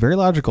lot of sense. Very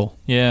logical.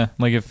 Yeah,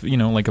 like if,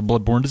 like a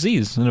bloodborne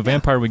disease, and a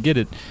vampire would get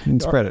it.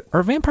 And spread it.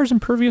 Are vampires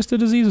impervious to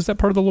disease? Is that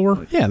part of the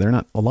lore? Yeah, they're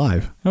not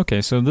alive.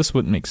 Okay, so this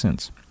wouldn't make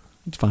sense.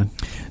 It's fine.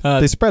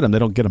 They spread them. They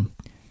don't get them.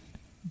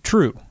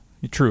 True.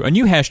 A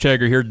new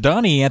hashtagger here,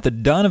 Donnie at the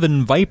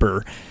Donovan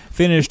Viper,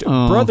 finished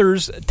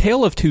Brothers,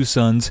 Tale of Two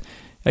Sons,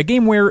 a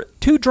game where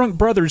two drunk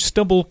brothers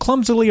stumble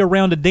clumsily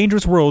around a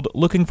dangerous world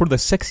looking for the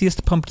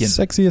sexiest pumpkin.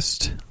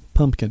 Sexiest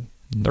pumpkin.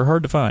 They're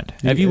hard to find.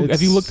 Have you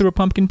looked through a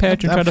pumpkin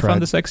patch and tried to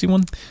find the sexy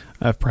one?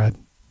 I've tried.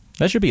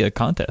 That should be a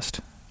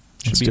contest.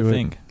 Should be a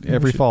thing.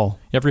 Every fall.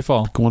 Every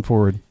fall. Going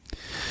forward.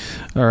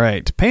 All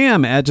right.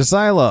 Pam at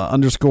Jazila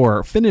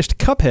 _ finished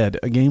Cuphead,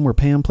 a game where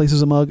Pam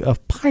places a mug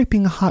of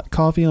piping hot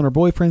coffee on her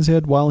boyfriend's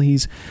head while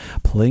he's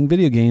playing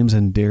video games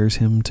and dares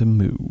him to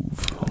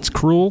move. It's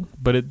cruel,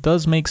 but it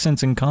does make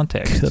sense in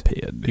context.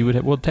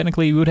 Cuphead.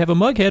 Technically, you would have a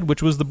Mughead,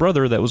 which was the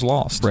brother that was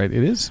lost. Right,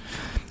 it is.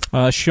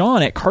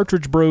 Sean at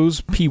Cartridge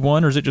Bros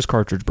P1, or is it just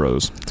Cartridge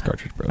Bros? It's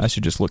Cartridge Bros. I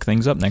should just look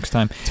things up next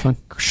time. It's fine.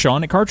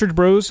 Sean at Cartridge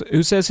Bros,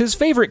 who says his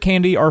favorite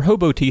candy are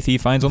hobo teeth he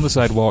finds on the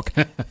sidewalk,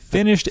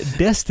 finished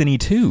Destiny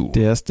 2.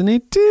 Destiny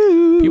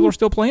 2. People are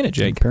still playing it,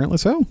 Jake. Apparently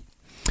so.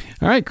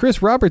 All right,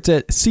 Chris Roberts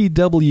at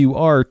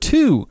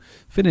CWR2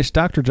 finished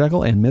Dr.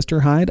 Jekyll and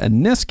Mr. Hyde, a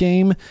NES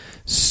game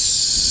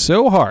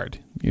so hard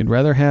you'd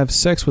rather have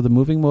sex with a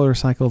moving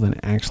motorcycle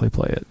than actually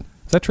play it.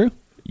 Is that true?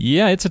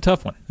 Yeah, it's a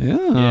tough one.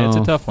 Yeah, it's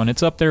a tough one.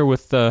 It's up there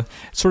with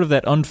sort of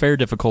that unfair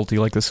difficulty,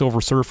 like the Silver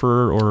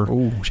Surfer,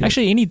 or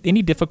actually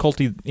any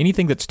difficulty,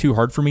 anything that's too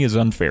hard for me is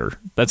unfair.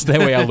 That's the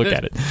way I look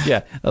at it.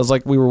 Yeah, I was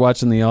like, we were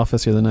watching The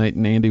Office the other night,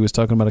 and Andy was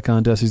talking about a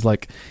contest. He's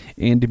like,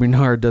 Andy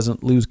Bernard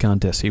doesn't lose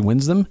contests; he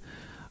wins them,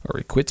 or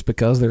he quits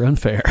because they're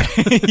unfair.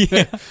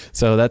 Yeah.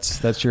 So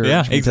that's your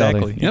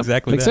exactly. Yep,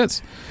 Exactly. Makes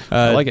sense.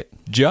 I like it.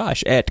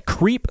 Josh at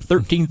Creep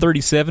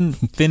 1337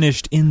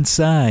 finished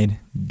Inside.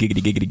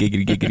 Giggity, giggity,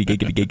 giggity, giggity,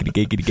 giggity, giggity,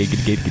 giggity,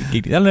 giggity,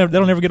 giggity.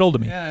 That'll never get old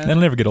of me.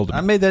 That'll never get old of me.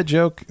 I made that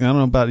joke, I don't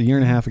know, about a year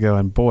and a half ago,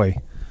 and boy,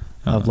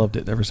 I've loved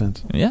it ever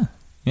since. Yeah,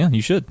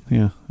 you should.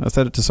 Yeah, I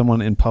said it to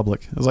someone in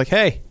public. I was like,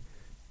 hey,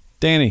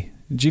 Danny,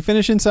 did you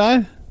finish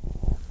Inside?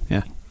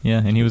 Yeah.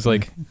 Yeah, and he was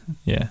like,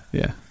 yeah.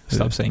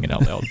 Stop saying it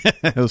out loud.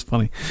 It was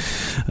funny.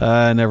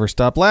 Never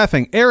stop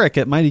laughing. Eric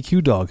at Mighty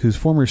Q Dog, whose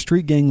former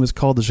street gang was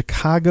called the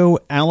Chicago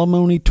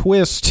Alimony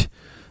Twist,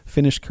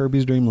 finished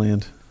Kirby's Dream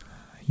Land.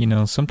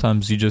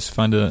 Sometimes you just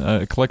find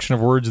a collection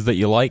of words that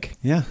you like.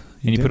 Yeah.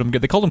 And you put them.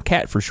 They called them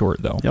CAT for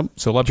short, though. Yep.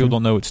 So a lot of people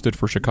don't know it stood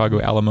for Chicago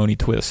Alimony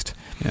Twist.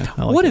 Yeah.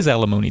 What is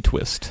Alimony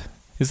Twist?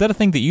 Is that a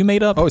thing that you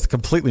made up? Oh, it's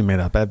completely made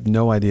up. I have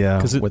no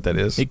idea what that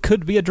is. It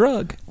could be a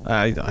drug.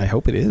 I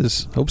hope it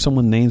is. Hope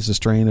someone names the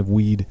strain of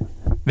weed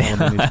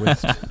Alimony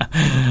Twist.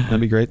 That'd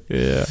be great.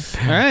 Yeah.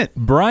 All right.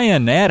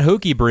 Brian at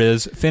Hokey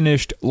Briz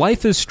finished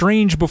Life is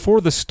Strange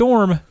Before the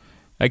Storm,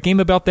 a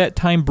game about that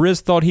time Briz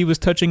thought he was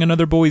touching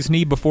another boy's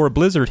knee before a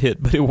blizzard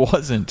hit, but it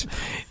wasn't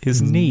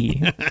his knee.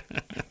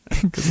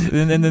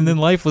 and then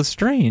Life was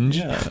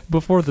strange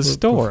before the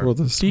storm.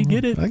 Do you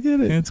get it? I get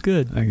it. It's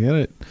good. I get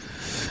it.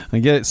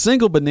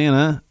 Single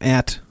Banana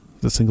at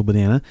the Single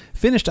Banana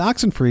finished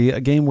Oxenfree, a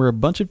game where a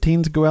bunch of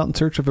teens go out in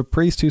search of a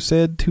priest who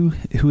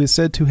is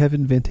said to have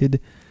invented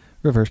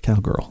reverse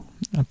cowgirl.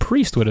 A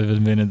priest would have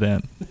invented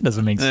that. That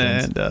doesn't make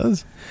sense. It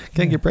does.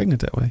 Can't get pregnant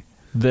that way.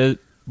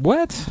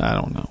 What? I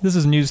don't know. This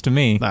is news to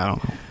me. I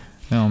don't know.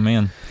 Oh,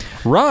 man.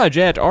 Raj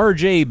at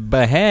RJ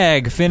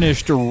Bahag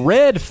finished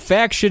Red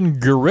Faction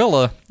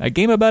Gorilla, a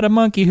game about a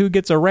monkey who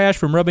gets a rash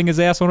from rubbing his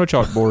ass on a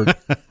chalkboard.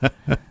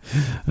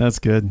 That's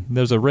good.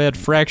 There's a red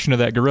fraction of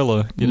that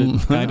gorilla. Get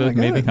it? Kind of,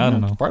 maybe? I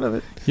don't know. Part of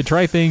it. You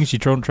try things, you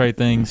don't try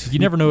things. You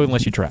never know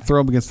unless you try.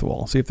 Throw them against the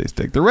wall. See if they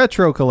stick. The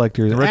Retro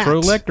Collectors.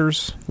 Retro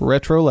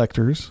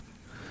Lectors,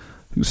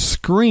 who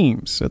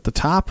screams at the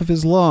top of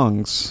his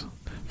lungs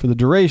for the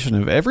duration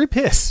of every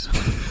piss.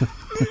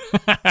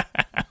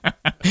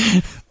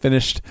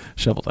 Finished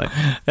Shovel Knight.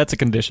 That's a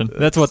condition.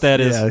 That's what that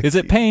is. Yeah, is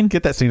it pain?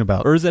 Get that scene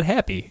about. Or is it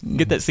happy?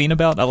 Get that scene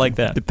about? I like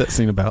that. Get that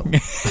scene about.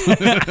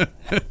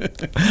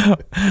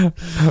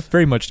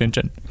 Very much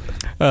tension.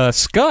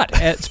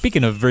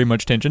 Speaking of very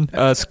much tension,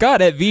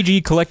 Scott at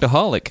VG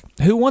Collectaholic,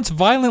 who once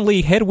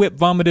violently head whip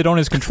vomited on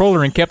his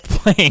controller and kept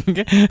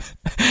playing,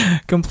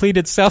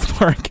 completed South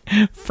Park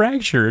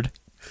Fractured.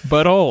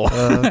 Butthole.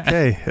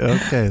 Okay.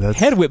 That's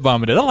Head whip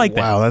vomited. I like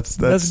that. wow.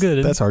 That's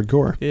good. That's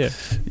hardcore. Yeah.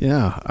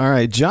 Yeah. All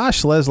right.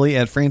 Josh Leslie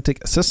at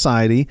Frantic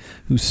Society,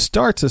 who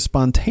starts a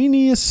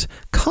spontaneous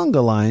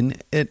conga line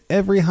at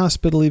every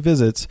hospital he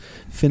visits,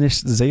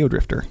 finished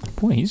Zeodrifter.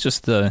 Boy, he's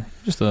just a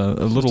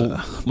little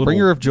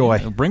bringer of joy.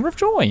 Yeah, bringer of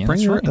joy.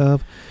 Bringer That's right.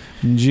 of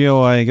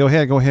joy. Go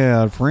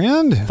ahead,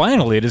 friend.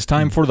 Finally, it is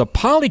time for the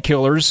Poly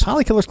Killers.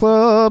 Poly Killers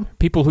Club.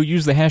 People who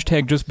use the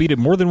hashtag JustBeatIt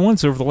more than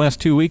once over the last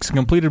 2 weeks and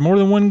completed more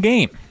than one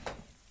game.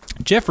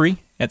 Jeffrey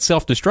at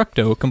Self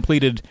Destructo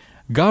completed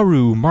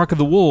Garu, Mark of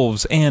the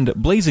Wolves, and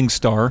Blazing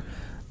Star,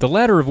 the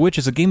latter of which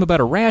is a game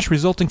about a rash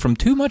resulting from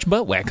too much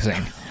butt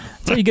waxing.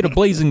 That's how you get a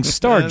Blazing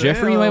Star,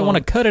 Jeffrey. You might want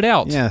to cut it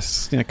out.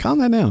 Yes. Yeah, calm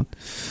that down.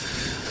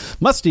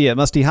 Musty at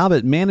Musty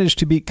Hobbit managed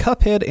to beat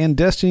Cuphead and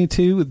Destiny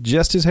 2 with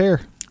just his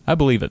hair. I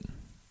believe it.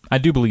 I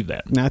do believe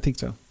that. No, I think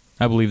so.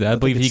 I believe that. I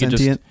believe he could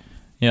just...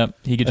 Yep,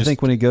 he could just... I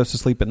think when he goes to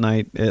sleep at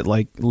night, it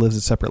lives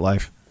a separate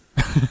life.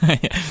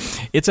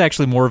 It's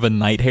actually more of a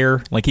night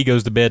hair. Like he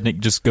goes to bed and it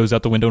just goes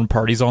out the window and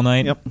parties all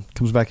night. Yep.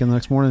 Comes back in the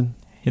next morning.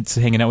 It's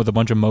hanging out with a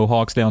bunch of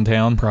Mohawks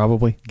downtown.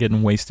 Probably.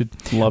 Getting wasted.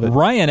 Love it.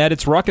 Ryan at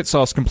its Rocket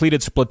Sauce completed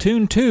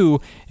Splatoon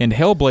 2 and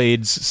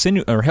Hellblade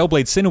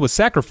Senua's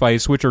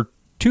Sacrifice, which are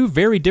two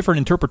very different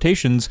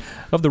interpretations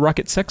of the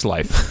rocket sex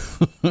life.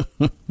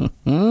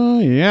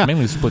 Yeah.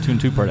 Mainly the Splatoon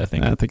 2 part, I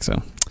think. I think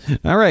so.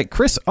 All right.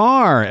 Chris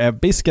R.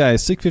 at Base Guy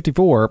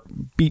 654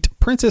 beat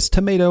Princess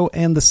Tomato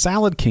and the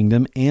Salad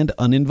Kingdom and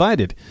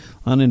Uninvited.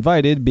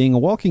 Uninvited being a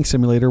walking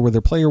simulator where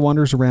the player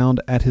wanders around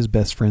at his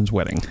best friend's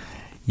wedding.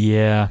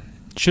 Yeah.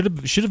 Should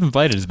have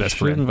invited his best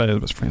friend. Should have invited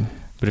his best friend.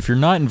 But if you're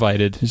not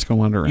invited, He's going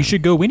to wander around. you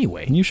should go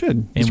anyway. You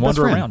should. And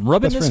wander around.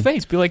 Rub it in his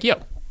face. Be like, yo,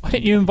 why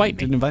didn't you invite me?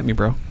 Didn't invite me,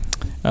 bro.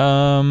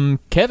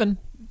 Kevin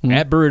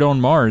at Buried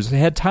on Mars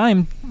had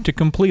time to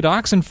complete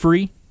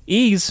Oxenfree,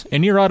 Ease,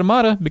 and Nier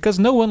Automata because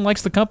no one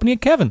likes the company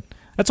of Kevin.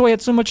 That's why he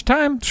had so much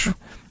time.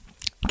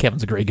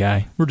 Kevin's a great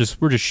guy. We're just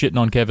shitting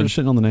on Kevin. We're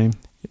shitting on the name.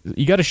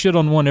 You got to shit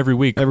on one every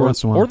week. Every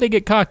once in a while. Or they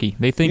get cocky.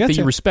 They think that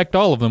you respect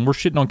all of them. We're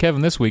shitting on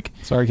Kevin this week.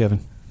 Sorry, Kevin.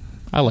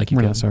 I like you,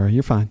 We're Kevin. not sorry.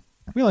 You're fine.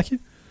 We like you.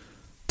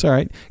 It's all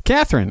right.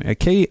 Catherine at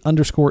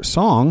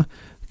K_song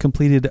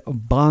completed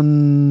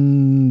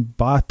Botanicula?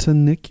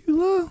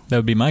 That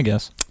would be my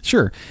guess.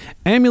 Sure.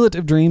 Amulet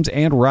of Dreams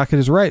and Rocket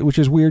is Right, which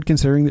is weird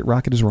considering that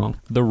Rocket is wrong.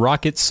 The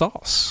Rocket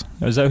Sauce.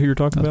 Is that who you're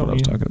talking about?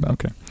 That's what I was talking about.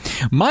 Okay.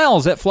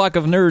 Miles at Flock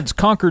of Nerds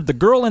conquered the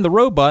girl and the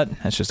robot.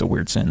 That's just a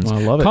weird sentence. Well,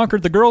 I love it.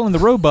 Conquered the girl and the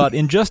robot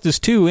in Injustice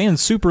 2 and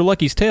Super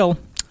Lucky's Tale.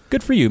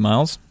 Good for you,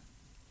 Miles.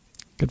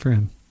 Good for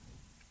him.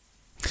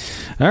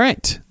 All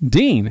right.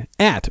 Dean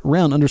at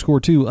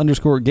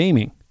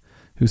round_2_gaming,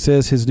 who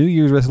says his New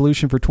Year's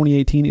resolution for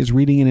 2018 is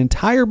reading an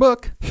entire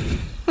book.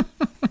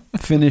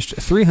 Finished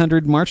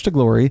 300 March to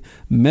Glory,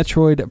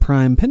 Metroid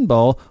Prime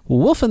Pinball,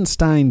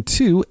 Wolfenstein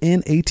 2,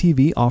 and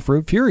ATV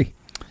Off-Road Fury.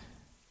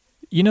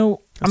 You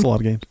know, That's a lot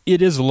of games.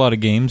 It is a lot of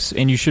games,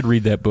 and you should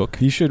read that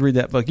book. You should read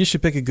that book. You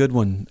should pick a good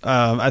one.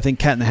 I think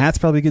Cat in the Hat's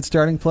probably a good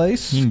starting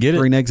place. You can get it.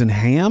 Green Eggs and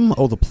Ham.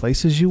 Oh, the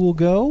Places You Will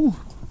Go.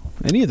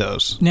 Any of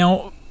those.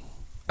 Now,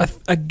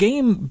 a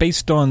game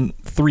based on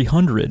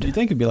 300. You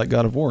think it'd be like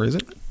God of War, is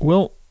it?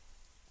 Well,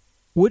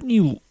 wouldn't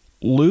you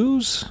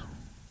lose?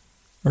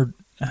 Or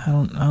I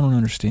don't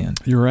understand.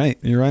 You're right.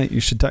 You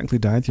should technically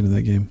die at the end of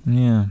that game.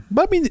 Yeah.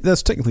 But I mean,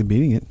 that's technically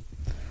beating it.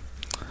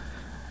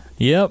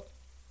 Yep.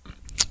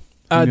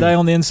 I die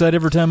on the inside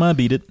every time I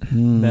beat it.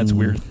 That's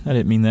weird. I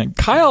didn't mean that.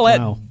 Kyle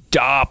at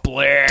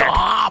Doppler.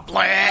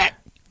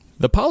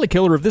 The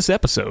polykiller of this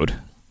episode,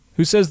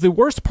 who says the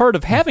worst part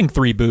of having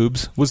 3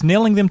 boobs was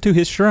nailing them to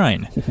his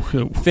shrine.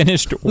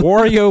 Finished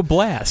Wario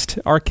Blast,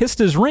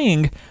 Arkista's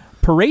Ring,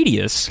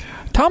 Paradius,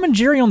 Tom and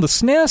Jerry on the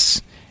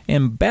SNES,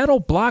 and Battle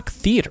Block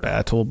Theater.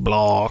 Battle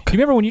Block. Do you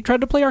remember when you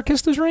tried to play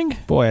Arkista's Ring?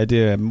 Boy, I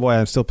did. Boy,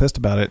 I'm still pissed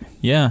about it.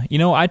 Yeah. You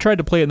know, I tried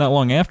to play it not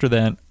long after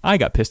that. I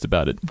got pissed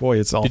about it. Boy,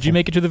 it's awful. Did you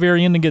make it to the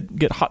very end and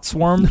get hot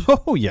swarmed?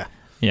 Oh, yeah.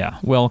 Yeah.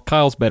 Well,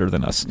 Kyle's better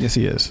than us. Yes,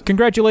 he is.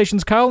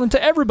 Congratulations, Kyle, and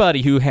to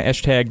everybody who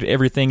hashtagged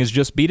everything is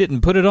just beat it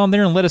and put it on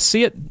there and let us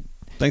see it.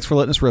 Thanks for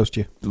letting us roast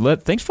you.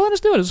 Thanks for letting us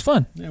do it. It was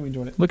fun. Yeah, we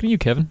enjoyed it. Looking at you,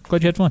 Kevin.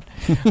 Glad you had fun.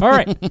 All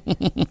right.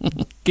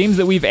 Games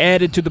that we've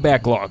added to the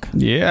backlog.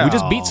 Yeah. We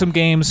just beat some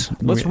games.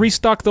 Let's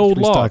restock the old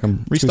restock log.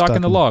 'em.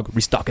 Restocking the log.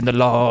 Restocking the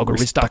log.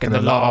 Restocking the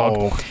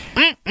log.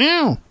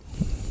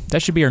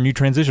 That should be our new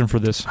transition for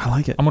this. I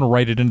like it. I'm going to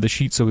write it into the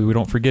sheet so we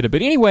don't forget it.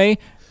 But anyway,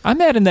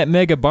 I'm adding that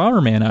Mega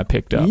Bomberman I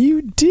picked up.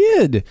 You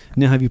did.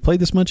 Now, have you played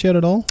this much yet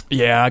at all?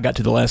 Yeah, I got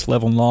to the last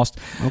level and lost.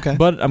 Okay.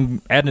 But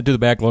I'm adding it to the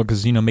backlog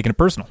because, making it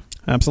personal.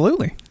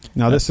 Absolutely.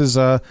 Now, this is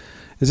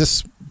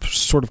this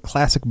sort of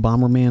classic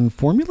Bomberman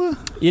formula?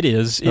 It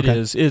is. It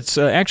is. It's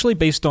actually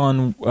based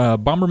on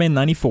Bomberman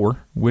 94,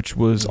 which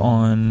was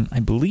on, I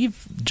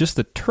believe, just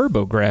the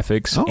Turbo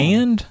graphics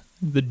and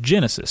the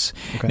Genesis.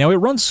 Okay. Now, it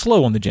runs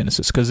slow on the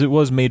Genesis because it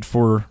was made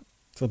for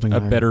a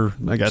better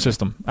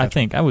system. I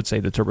think. I would say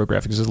the Turbo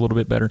graphics is a little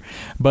bit better.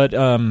 But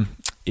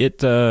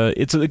it's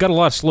got a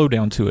lot of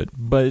slowdown to it,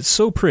 but it's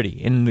so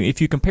pretty. And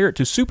if you compare it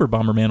to Super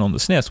Bomberman on the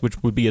SNES,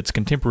 which would be its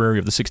contemporary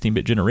of the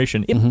 16-bit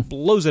generation, it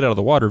blows it out of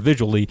the water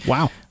visually.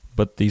 Wow.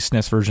 But the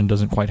SNES version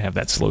doesn't quite have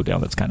that slowdown.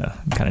 That's kind of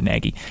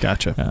naggy.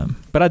 Gotcha.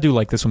 But I do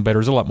like this one better.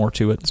 There's a lot more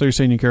to it. So you're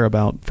saying you care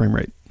about frame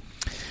rate?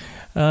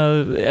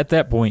 At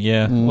that point,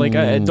 yeah. Like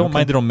I don't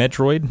mind it on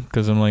Metroid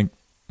because I'm like,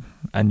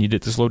 I need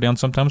it to slow down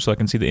sometimes so I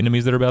can see the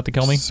enemies that are about to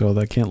kill me. So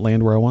that can't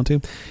land where I want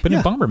to. But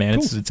in Bomberman,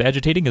 it's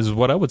agitating as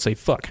what I would say.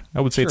 Fuck.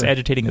 I would say it's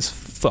agitating as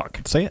fuck.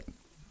 Say it.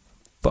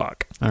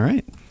 Fuck. All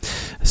right.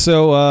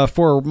 So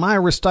for my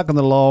restock on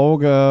the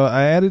log,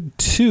 I added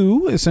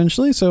 2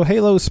 essentially. So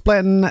Halo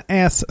Spartan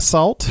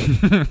Assault,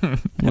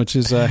 which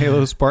is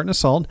Halo Spartan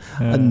Assault,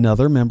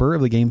 another member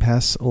of the Game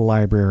Pass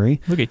library.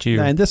 Look at you.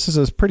 And this is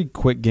a pretty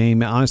quick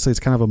game. Honestly, it's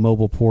kind of a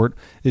mobile port.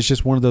 It's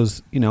just one of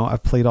those.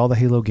 I've played all the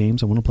Halo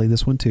games. I want to play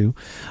this one too.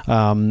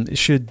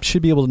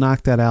 Should be able to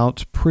knock that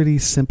out pretty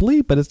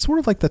simply. But it's sort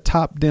of like the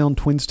top-down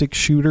twin-stick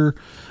shooter.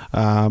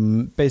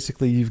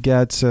 Basically, you've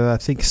got I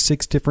think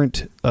 6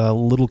 different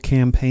little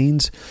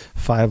campaigns,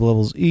 5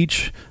 levels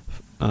each,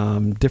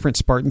 different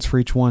Spartans for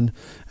each one,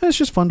 and it's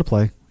just fun to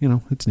play.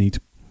 It's neat.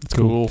 It's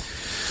cool.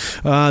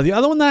 The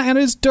other one that I had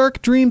is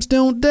Dark Dreams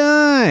Don't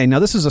Die. Now,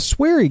 this is a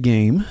Swery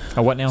game.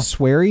 Oh, what now?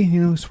 Swery,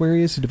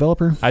 Swery is a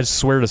developer. I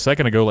sweared a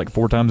second ago like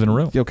 4 times in a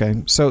row.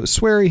 Okay, so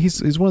Swery,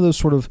 he's one of those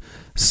sort of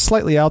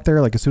slightly out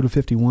there, like a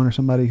Suda51 or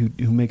somebody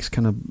who makes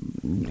kind of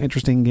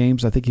interesting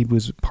games. I think he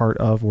was part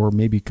of, or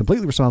maybe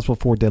completely responsible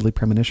for, Deadly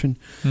Premonition.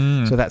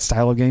 So that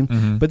style of game.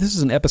 Mm-hmm. But this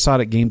is an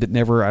episodic game that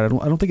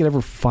I don't think it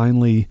ever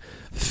finally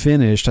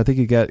finished. I think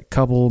it got a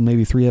couple,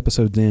 maybe 3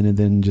 episodes in, and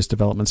then just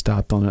development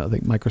stopped on it. I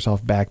think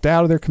Microsoft backed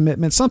out of their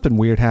commitment. Something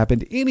weird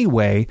happened.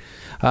 Anyway,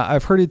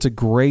 I've heard it's a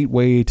great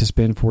way to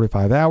spend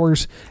 45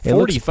 hours.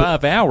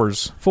 45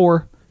 hours?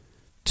 4,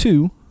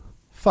 2,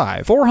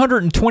 5.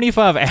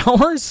 425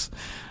 hours?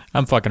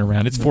 I'm fucking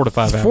around. It's 4 to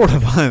 5 hours. 4 to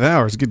 5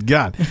 hours. Good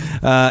God.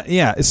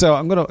 So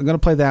I'm gonna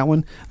play that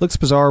one. Looks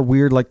bizarre,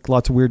 weird, like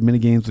lots of weird mini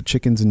games with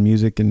chickens and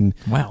music and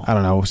wow. I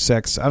don't know,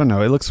 sex. I don't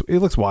know. It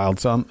looks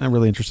wild. So I'm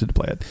really interested to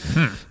play it.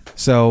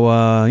 So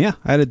I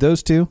added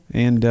those 2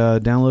 and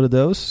downloaded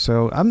those.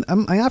 So I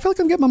feel like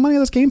I'm getting my money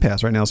on this Game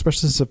Pass right now,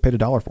 especially since I've paid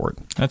 $1 for it.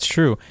 That's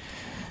true.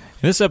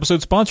 This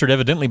episode's sponsored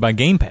evidently by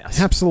Game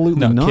Pass.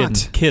 Absolutely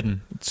not.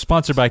 Kidding. It's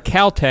sponsored by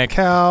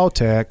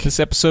Caltech. This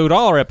episode,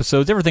 all our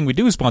episodes, everything we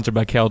do is sponsored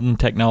by Calden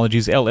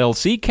Technologies,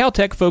 LLC.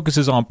 Caltech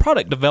focuses on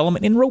product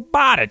development in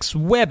robotics,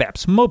 web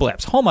apps, mobile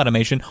apps, home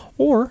automation,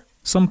 or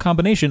some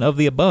combination of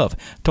the above.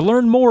 To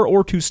learn more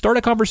or to start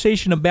a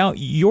conversation about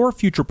your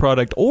future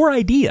product or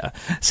idea,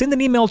 send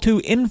an email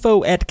to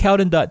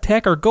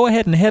info@cowden.tech or go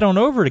ahead and head on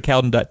over to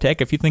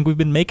cowden.tech if you think we've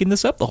been making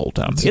this up the whole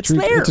time. It's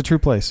there. It's a true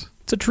place.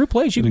 It's a true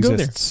place. You can go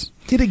there.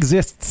 It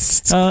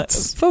exists.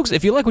 Folks,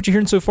 if you like what you're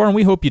hearing so far, and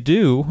we hope you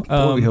do.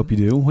 We hope you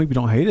do. We hope you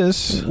don't hate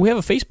us. We have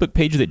a Facebook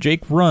page that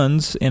Jake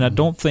runs, and I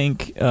don't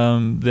think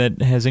that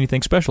has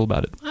anything special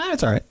about it.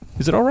 It's all right.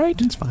 Is it all right?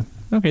 It's fine.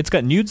 Okay, it's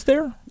got nudes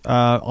there?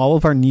 All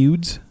of our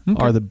nudes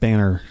are the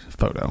banner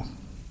photo.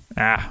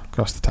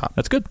 Across the top.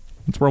 That's good.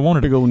 That's where I wanted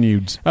big old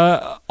nudes.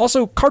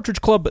 Also,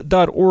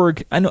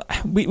 cartridgeclub.org. I know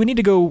we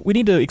need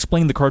to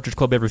explain the Cartridge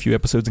Club every few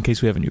episodes in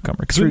case we have a newcomer,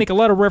 because we make a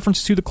lot of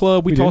references to the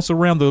club. We toss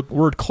around the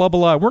word club a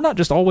lot. We're not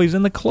just always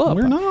in the club.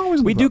 We're not always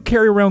in the club. We do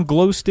carry around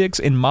glow sticks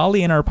and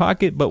Molly in our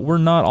pocket, but we're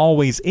not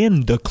always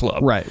in the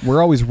club. Right.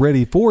 We're always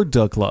ready for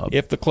the club.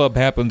 If the club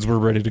happens, we're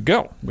ready to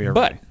go. We are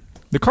But ready.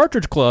 The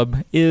Cartridge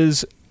Club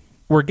is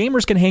where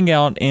gamers can hang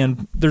out,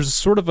 and there's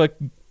sort of a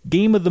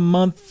game of the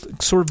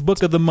month, sort of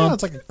book of the month.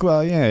 It's like a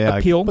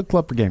appeal. Book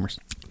club for gamers.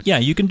 Yeah,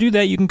 you can do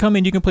that. You can come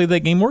in, you can play that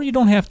game, or you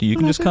don't have to. You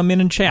can just come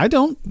in and chat. I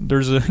don't.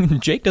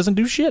 Jake doesn't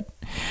do shit.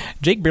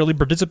 Jake barely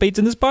participates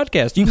in this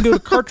podcast. You can go to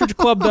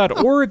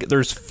cartridgeclub.org.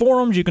 There's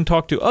forums. You can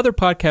talk to other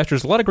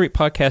podcasters. A lot of great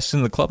podcasts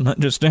in the club, not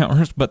just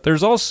ours. But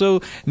there's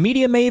also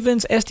Media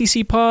Mavens,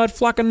 STC Pod,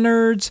 Flock of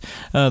Nerds,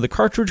 the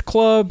Cartridge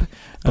Club.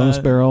 Bonus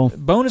Barrel,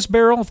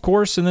 of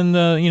course. And then,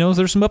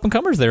 there's some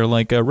up-and-comers there,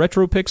 like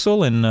Retro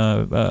Pixel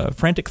and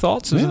Frantic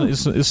Thoughts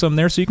is some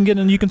there. So you can get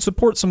in, you can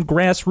support some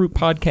grassroots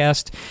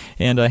podcast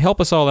and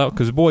help us all out,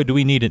 because, boy, do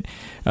we need it.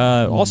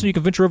 Also, you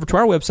can venture over to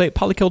our website,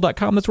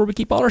 polykill.com. That's where we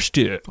keep all our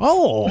stuff.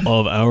 All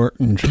of our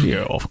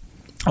stuff.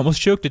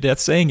 Almost choked to death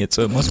saying it,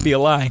 so it must be a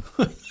lie.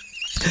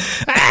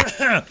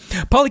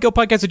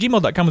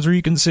 polykillpodcast@gmail.com is where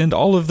you can send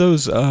all of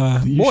those.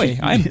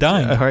 I'm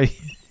dying.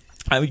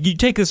 You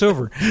take this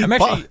over. I'm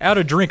actually out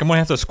of drink. I'm going to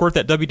have to squirt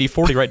that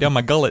WD-40 right down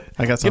my gullet.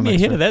 I got some Give me a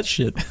hit of that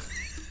shit.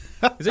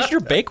 Is this your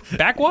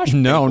backwash?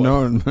 No,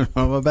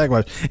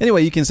 backwash.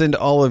 Anyway, you can send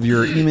all of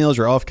your emails,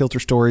 your off-kilter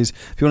stories.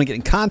 If you want to get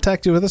in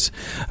contact with us,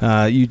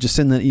 you just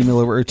send that email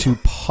over to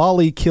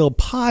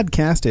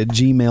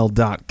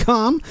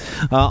polykillpodcast@gmail.com.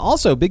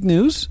 Also, big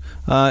news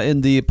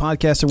in the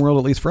podcasting world,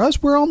 at least for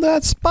us, we're on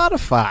that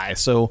Spotify.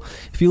 So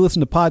if you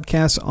listen to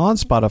podcasts on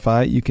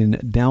Spotify, you can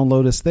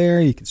download us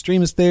there. You can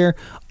stream us there.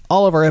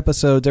 All of our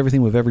episodes,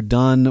 everything we've ever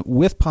done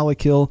with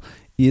Polykill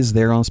is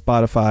there on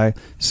Spotify.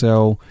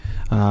 So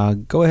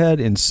go ahead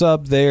and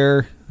sub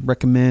there.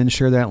 recommend,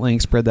 share that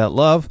link, spread that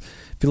love.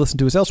 If you listen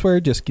to us elsewhere,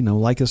 just,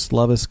 like us,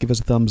 love us, give us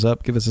a thumbs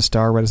up, give us a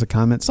star, write us a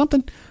comment,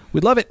 something.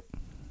 We'd love it.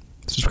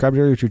 Subscribe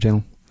to our YouTube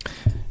channel.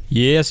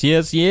 Yes.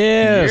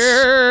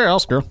 Yeah,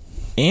 Oscar.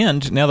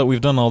 And now that we've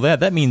done all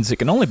that, that means it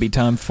can only be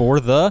time for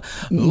the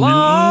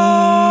long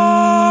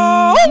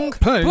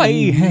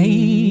play.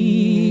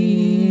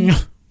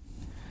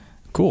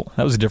 Cool.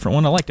 That was a different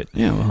one. I liked it.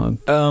 Yeah,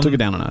 well, took it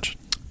down a notch.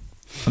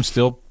 I'm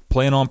still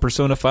playing on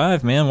Persona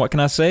 5, man. What can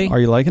I say? Are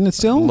you liking it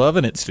still?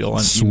 Loving it still.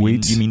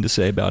 Sweet. You mean to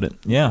say about it?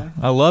 Yeah,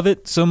 I love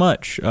it so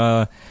much.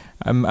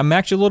 I'm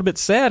actually a little bit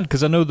sad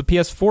because I know the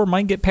PS4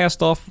 might get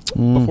passed off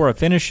before I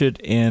finish it,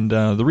 and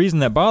the reason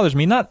that bothers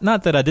me, not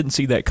that I didn't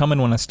see that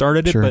coming when I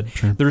started it, but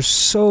there's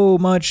so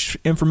much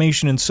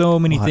information and so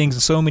many things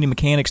and so many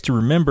mechanics to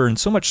remember and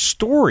so much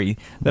story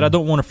that I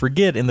don't want to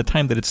forget in the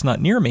time that it's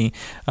not near me.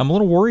 I'm a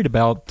little worried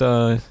about,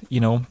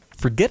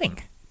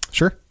 forgetting.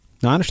 Sure.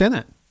 No, I understand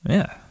that.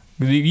 Yeah.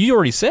 You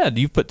already said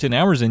you've put 10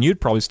 hours in.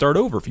 You'd probably start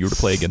over if you were to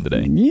play again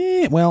today.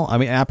 Yeah, well, I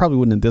mean, I probably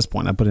wouldn't at this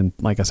point. I put in,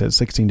 like I said,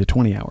 16 to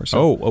 20 hours.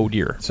 So. Oh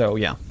dear. So,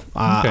 yeah.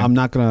 I'm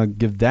not going to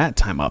give that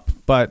time up.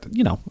 But,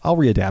 I'll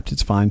readapt.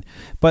 It's fine.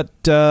 But,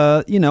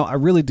 I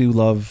really do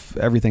love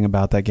everything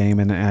about that game,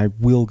 and I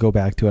will go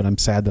back to it. I'm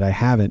sad that I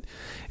haven't.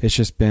 It's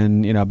just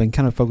been, I've been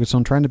kind of focused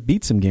on trying to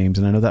beat some games,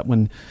 and I know that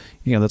when,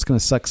 that's going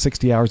to suck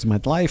 60 hours of my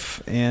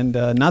life, and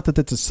not that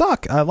that's a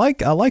suck. I like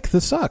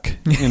the suck,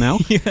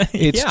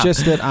 It's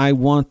just that I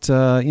want,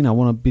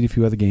 want to beat a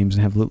few other games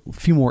and have a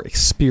few more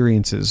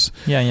experiences.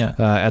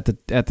 At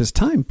this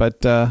time,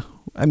 but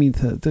I mean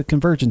the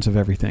convergence of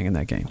everything in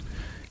that game.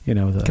 Can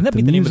that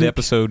be the name of the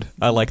episode?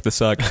 I like the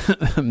suck.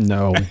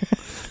 No.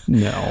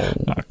 Oh,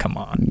 come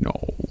on. No.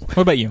 What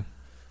about you?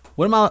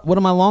 What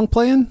am I long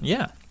playing?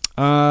 Yeah.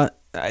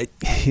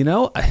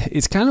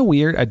 It's kind of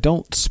weird. I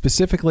don't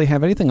specifically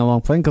have anything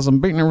I'm playing because I'm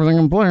beating everything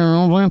I'm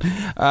playing.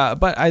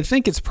 But I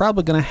think it's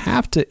probably going to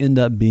have to end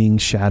up being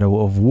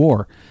Shadow of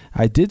War.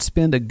 I did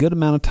spend a good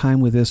amount of time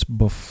with this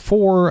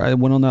before I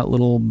went on that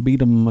little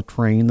beat 'em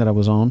train that I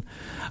was on.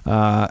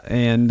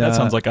 And that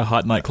sounds like a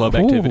hot nightclub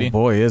activity. Oh,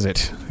 boy, is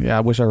it. Yeah, I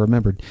wish I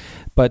remembered.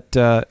 But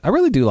I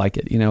really do like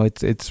it.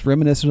 It's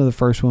reminiscent of the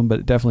first one, but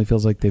it definitely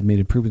feels like they've made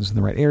improvements in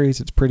the right areas.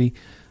 It's pretty.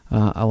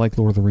 I like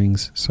Lord of the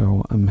Rings,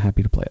 so I'm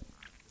happy to play it.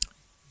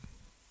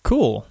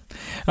 Cool.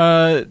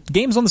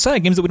 Games on the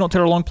side, games that we don't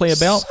tell our long play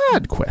about.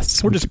 Side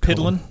quests. We're just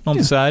piddling on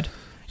the side.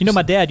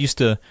 My dad used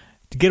to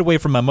get away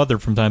from my mother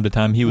from time to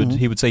time. He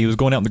would say he was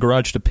going out in the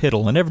garage to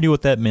piddle. I never knew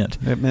what that meant.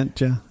 It meant,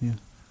 yeah.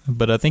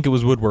 But I think it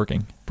was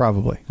woodworking.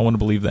 Probably. I want to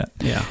believe that.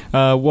 Yeah.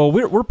 Well,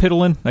 we're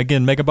piddling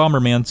again, Mega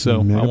Bomberman.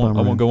 So I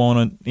won't go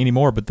on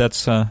anymore. But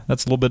that's a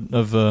little bit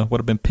of what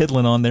I've been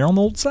piddling on there on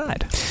the old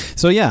side.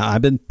 So yeah,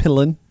 I've been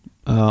piddling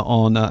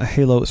on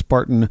Halo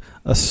Spartan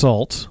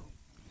Assault.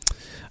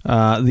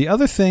 The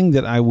other thing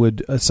that I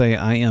would say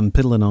I am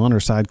piddling on or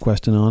side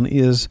questing on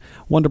is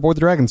Wonderboard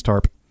the Dragon's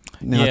Tarp.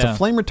 Now, it's a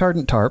flame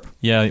retardant tarp.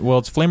 Yeah, well,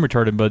 it's flame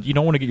retardant, but you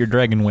don't want to get your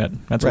dragon wet.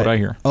 That's what I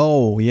hear.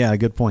 Oh, yeah,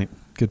 good point.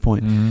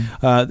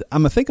 Mm-hmm.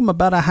 I think I'm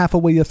about a half a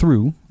way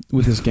through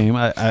with this game.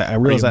 I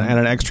realized I had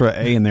an extra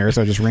A in there,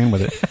 so I just ran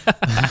with it.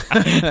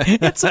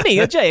 It's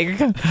me, Jake.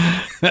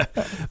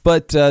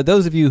 But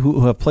those of you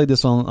who have played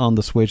this on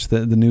the Switch,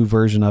 the new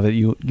version of it,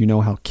 you know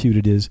how cute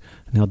it is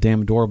and how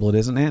damn adorable it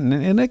is,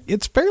 and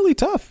it's fairly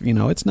tough.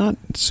 It's not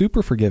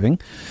super forgiving.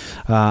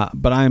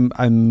 But I'm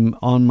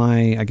on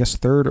my, I guess,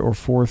 third or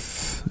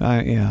fourth.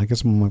 I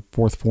guess I'm on my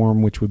fourth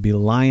form, which would be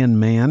Lion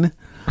Man.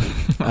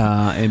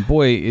 And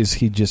boy, is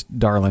he just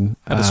darling.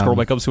 I had to scroll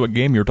back up to see what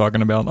game you were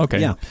talking about. Okay.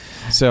 Yeah.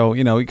 So,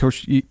 of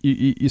course,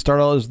 you start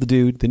out as the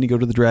dude, then you go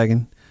to the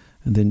dragon,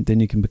 and then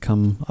you can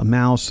become a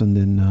mouse, and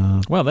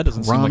then... well, that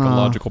doesn't seem like a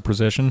logical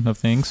procession of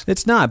things.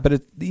 It's not,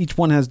 but each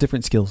one has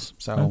different skills.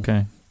 So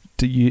okay.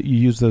 You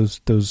use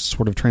those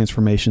sort of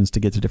transformations to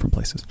get to different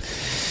places.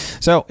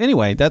 So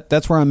anyway,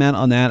 that's where I'm at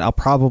on that. I'll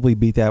probably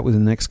beat that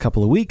within the next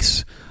couple of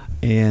weeks.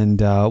 And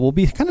we'll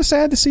be kind of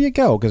sad to see it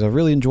go because I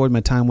really enjoyed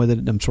my time with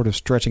it. I'm sort of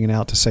stretching it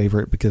out to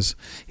savor it because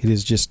it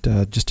is just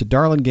a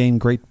darling game.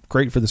 Great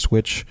for the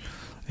Switch,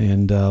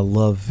 and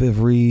love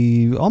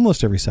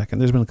almost every second.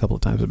 There's been a couple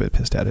of times I've been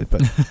pissed at it,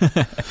 but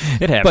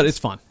it happens. But it's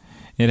fun.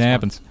 It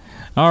happens.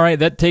 All right,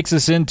 that takes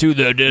us into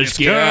the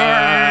discussion.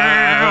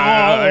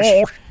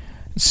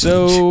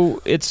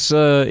 So it's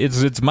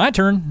my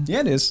turn. Yeah,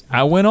 it is.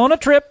 I went on a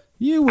trip.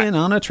 You went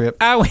on a trip.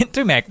 I went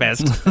to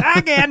MacFest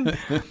again.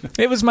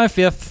 It was my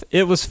fifth.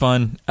 It was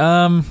fun.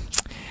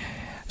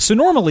 So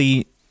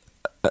normally,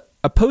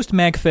 a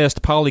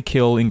post-MacFest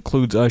polykill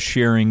includes us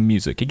sharing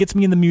music. It gets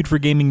me in the mood for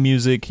gaming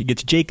music. It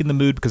gets Jake in the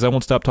mood because I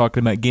won't stop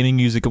talking about gaming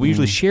music. We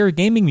usually share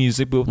gaming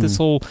music, but with this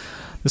whole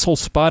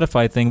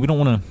Spotify thing, we don't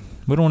want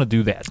to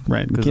do that.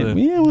 Right. Because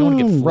we don't want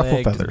to get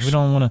ruffle feathers. We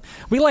don't want to.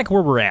 We like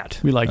where we're at.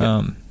 We like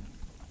it.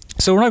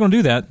 So we're not going to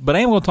do that, but I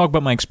am going to talk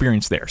about my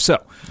experience there. So,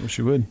 I wish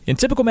you would. In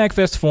typical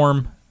MacFest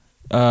form,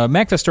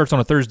 MacFest starts on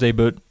a Thursday,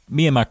 but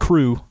me and my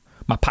crew,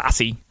 my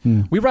posse,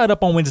 we ride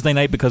up on Wednesday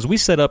night because we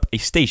set up a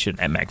station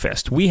at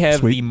MagFest. We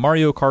have the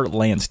Mario Kart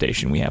LAN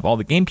station. We have all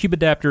the GameCube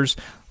adapters,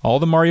 all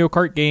the Mario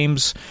Kart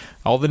games,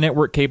 all the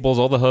network cables,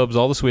 all the hubs,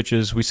 all the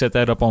switches. We set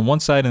that up on one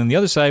side, and on the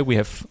other side,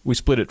 we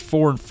split it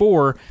 4 and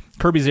 4,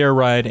 Kirby's Air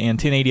Ride and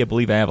 1080, I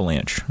believe,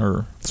 Avalanche,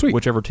 or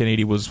whichever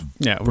 1080 was.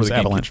 Yeah, it was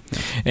Avalanche.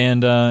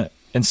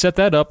 And set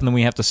that up, and then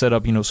we have to set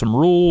up, some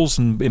rules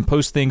and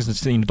post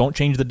things, and don't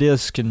change the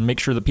disc, and make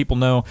sure that people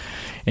know.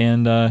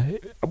 And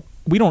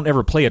we don't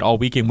ever play it all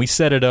weekend. We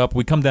set it up.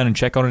 We come down and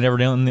check on it every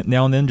now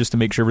and then just to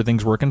make sure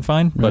everything's working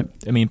fine. Right.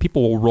 But,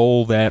 people will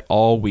roll that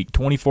all week,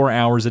 24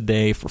 hours a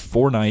day for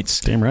 4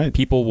 nights. Damn right.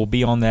 People will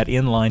be on that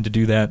in line to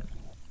do that.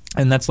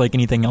 And that's like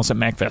anything else at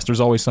MagFest. There's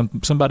always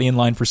somebody in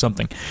line for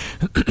something.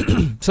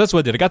 So that's what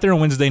I did. I got there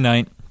on Wednesday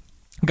night,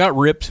 got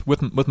ripped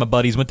with my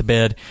buddies, went to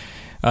bed.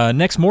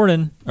 Next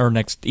evening,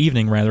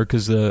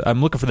 because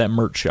I'm looking for that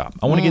merch shop.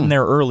 I want to get in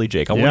there early,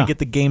 Jake. I want to get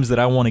the games that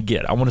I want to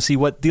get. I want to see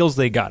what deals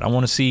they got. I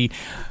want to see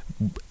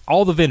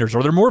all the vendors.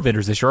 Are there more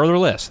vendors this year? Are there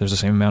less? There's the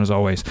same amount as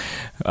always.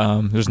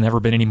 There's never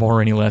been any more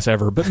or any less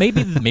ever. But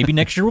maybe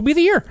next year will be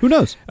the year. Who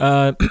knows?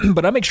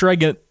 But I make sure I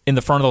get in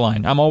the front of the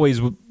line. I'm always,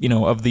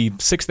 of the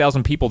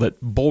 6,000 people that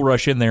bull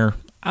rush in there,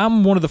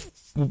 I'm one of the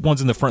ones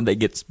in the front that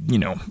gets,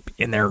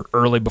 in there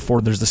early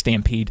before there's the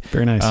stampede.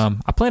 Very nice.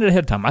 I plan it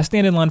ahead of time. I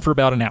stand in line for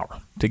about an hour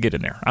to get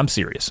in there. I'm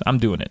serious. I'm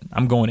doing it.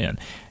 I'm going in.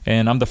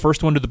 And I'm the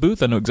first one to the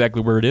booth. I know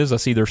exactly where it is. I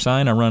see their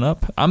sign. I run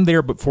up. I'm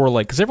there before,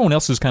 because everyone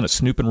else is kind of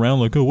snooping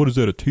around like, oh, what is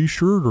that, a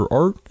T-shirt or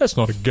art? That's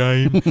not a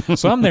game.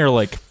 So I'm there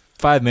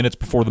 5 minutes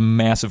before the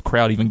massive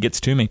crowd even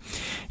gets to me,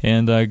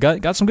 and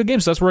got some good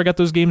games. So that's where I got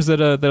those games that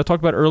I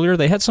talked about earlier.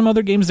 They had some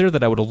other games there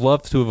that I would have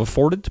loved to have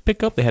afforded to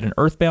pick up. They had an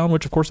Earthbound,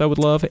 which of course I would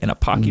love, and a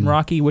Pocky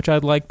Rocky, which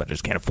I'd like, but I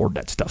just can't afford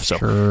that stuff.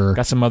 So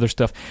got some other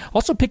stuff.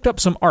 Also picked up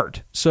some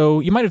art. So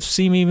you might have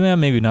seen me,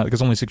 maybe not,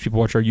 because only 6 people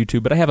watch our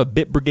YouTube, but I have a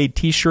Bit Brigade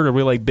T-shirt. I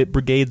really like Bit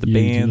Brigade, the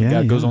band. The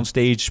guy goes on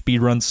stage,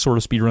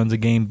 speedruns a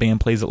game, band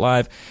plays it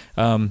live.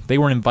 They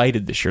weren't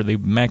invited this year.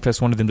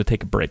 MagFest wanted them to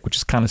take a break, which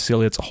is kind of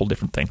silly. It's a whole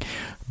different thing.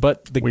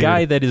 But the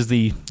guy that is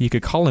you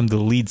could call him the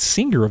lead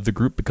singer of the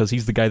group, because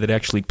he's the guy that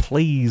actually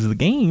plays the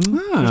game.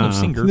 There's no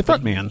singer. The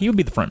front man. He would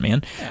be the front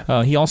man.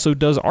 He also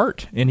does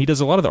art, and he does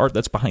a lot of the art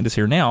that's behind us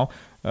here now,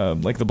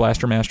 like the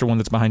Blaster Master one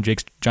that's behind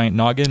Jake's giant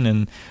noggin,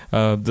 and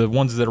the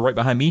ones that are right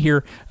behind me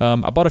here.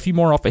 I bought a few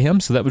more off of him,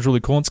 so that was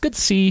really cool. And it's good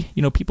to see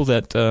people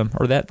that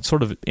are that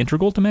sort of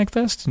integral to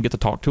MagFest and get to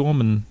talk to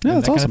them and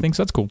that kind of thing.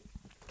 So that's cool.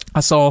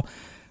 I saw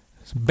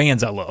some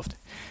bands I loved.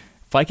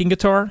 Viking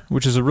Guitar,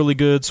 which is a really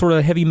good sort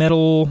of heavy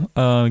metal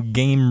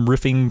game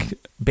riffing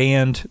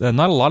band.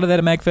 Not a lot of that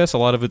at MagFest. A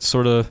lot of it's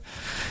sort of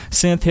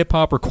synth, hip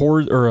hop, or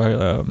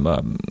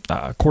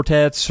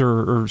quartets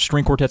or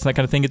string quartets and that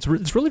kind of thing.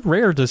 It's really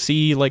rare to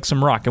see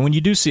some rock. And when you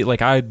do see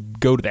it, I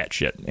go to that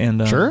shit. And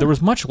there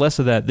was much less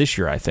of that this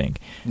year, I think.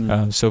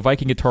 So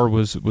Viking Guitar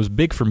was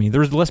big for me.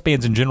 There was less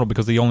bands in general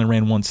because they only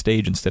ran one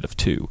stage instead of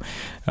 2.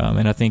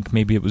 And I think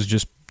maybe it was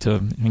just to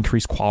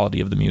increase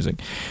quality of the music.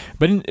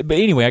 But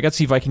anyway, I got to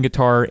see Viking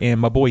Guitar and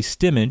my boy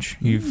Stimmage.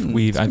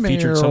 I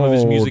featured some of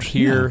his music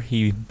here.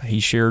 Yeah. He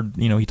shared,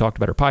 he talked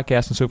about our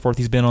podcast and so forth.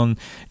 He's been on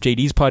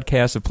JD's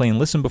podcast of Play and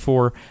Listen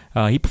before.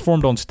 He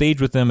performed on stage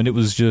with them, and it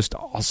was just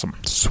awesome.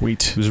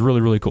 Sweet. It was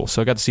really, really cool.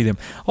 So I got to see them.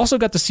 Also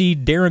got to see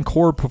Darren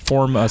Cord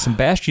perform some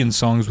Bastion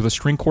songs with a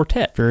string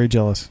quartet. Very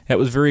jealous. That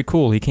was very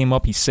cool. He came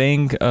up, he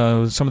sang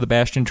some of the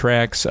Bastion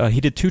tracks. He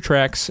did 2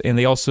 tracks, and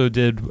they also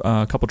did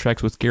a couple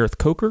tracks with Gareth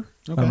Coker.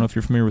 Okay. I don't know if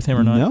you're familiar with him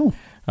or not. No.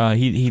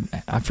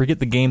 I forget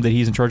the game that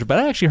he's in charge of, but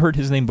I actually heard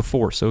his name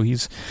before, so I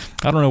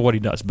don't know what he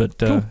does, but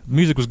cool.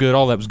 Music was good,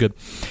 all that was good.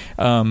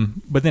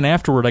 But then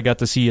afterward, I got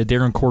to see a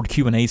Darren Cord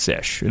Q&A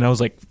sesh, and I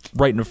was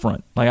right in the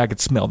front. I could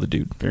smell the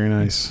dude. Very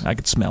nice. I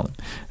could smell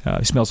him.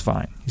 He smells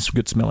fine. He's a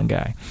good smelling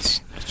guy.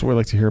 That's what we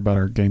like to hear about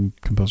our game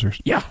composers.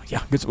 Yeah.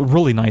 It's a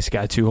really nice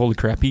guy, too. Holy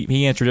crap.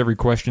 He answered every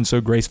question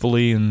so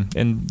gracefully,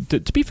 and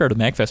to be fair to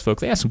MagFest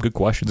folks, they ask some good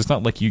questions. It's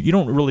not like you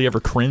don't really ever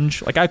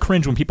cringe. I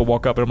cringe when people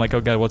walk up, and I'm like,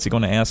 oh, God, what's he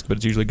going to ask? But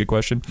it's usually a good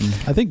question.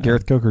 I think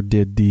Gareth Coker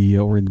did the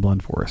Ori and the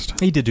Blind Forest.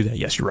 He did do that.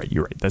 Yes, you're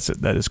right. That's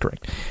it. That is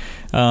correct.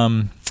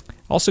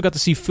 Also got to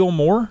see Phil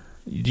Moore.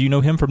 Do you know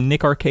him from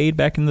Nick Arcade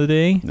back in the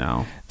day?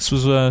 No. This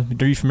was, are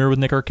you familiar with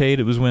Nick Arcade?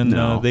 It was when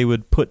they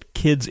would put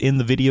kids in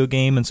the video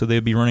game, and so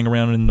they'd be running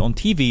around, and on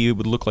TV it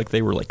would look like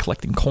they were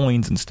collecting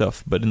coins and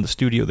stuff, but in the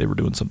studio they were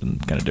doing something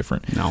kind of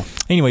different. No.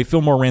 Anyway,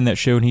 Phil Moore ran that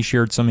show, and he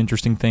shared some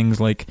interesting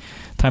things, like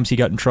times he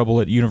got in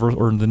trouble at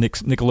Universal or the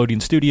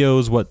Nickelodeon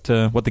Studios, what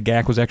the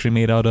GAC was actually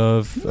made out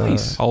of,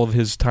 nice. All of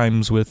his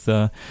times with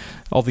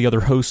all the other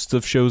hosts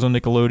of shows on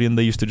Nickelodeon.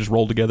 They used to just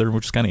roll together,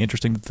 which is kind of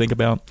interesting to think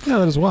about. Yeah,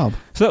 that is wild.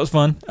 So that was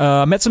fun.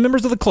 Met some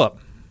members of the club,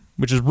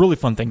 which is a really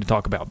fun thing to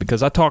talk about,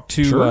 because I talked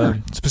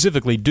to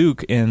specifically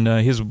Duke and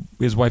his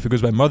wife, who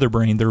goes by Mother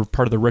Brain. They're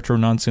part of the Retro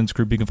Nonsense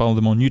group. You can follow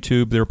them on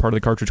YouTube. They're part of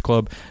the Cartridge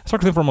Club. I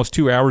talked to them for almost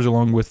 2 hours,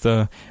 along with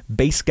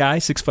Bass Guy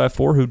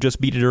 654, who just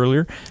beat it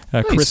earlier,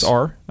 nice. Chris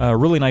R.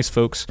 Really nice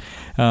folks.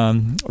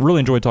 Really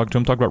enjoyed talking to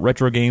them. Talked about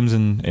retro games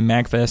and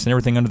MagFest and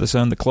everything under the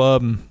sun. The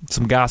club, and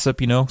some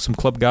gossip, some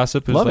club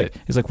gossip. Love it.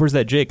 He's like, "Where's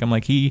that Jake?" I'm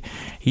like, he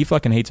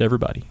fucking hates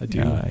everybody. I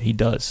do. He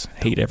does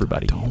hate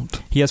everybody.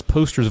 Don't. He has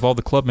posters of all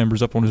the club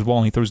members up on his wall,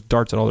 and he throws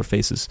darts at all their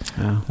faces.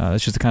 Yeah.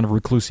 That's just the kind of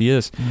recluse he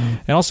is.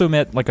 And also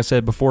met, like I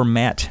said before,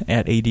 Matt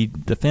at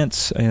AD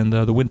Defense and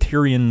the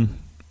Winterian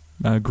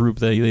group.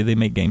 They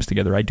make games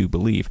together, I do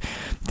believe.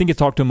 I didn't get to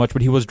talk to him much,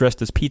 but he was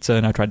dressed as Pizza,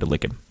 and I tried to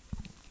lick him.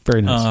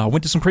 Very nice.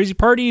 Went to some crazy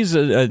parties.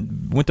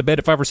 Went to bed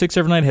at 5 or 6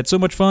 every night. Had so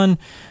much fun.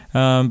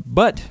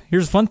 But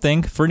here's a fun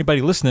thing for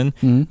anybody listening.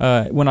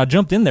 When I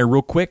jumped in there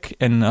real quick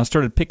and I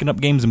started picking up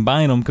games and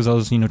buying them because I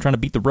was trying to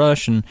beat the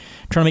rush and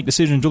trying to make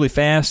decisions really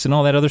fast and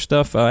all that other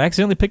stuff, I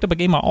accidentally picked up a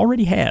game I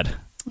already had.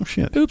 Oh,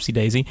 shit. Oopsie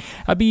daisy.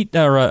 I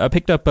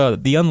picked up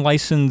the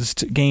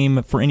unlicensed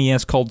game for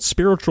NES called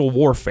Spiritual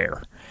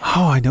Warfare.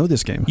 Oh, I know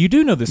this game. You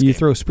do know this game. You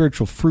throw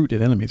spiritual fruit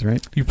at enemies,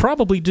 right? You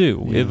probably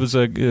do. Yeah. It was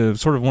a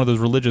sort of one of those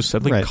religious, I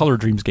think, Right. Color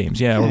Dreams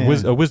games. Yeah, Yeah, or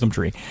yeah. a wisdom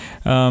tree.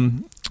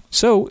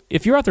 So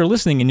if you're out there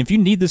listening and if you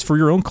need this for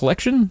your own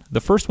collection,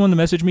 the first one to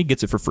message me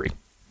gets it for free.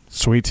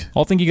 Sweet.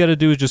 All thing you got to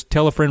do is just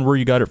tell a friend where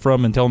you got it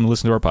from and tell them to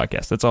listen to our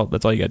podcast. That's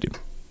all you got to do.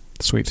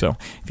 Sweet. So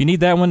if you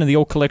need that one in the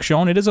old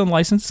collection, it is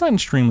unlicensed. It's not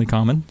extremely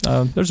common.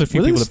 There's a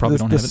few people that probably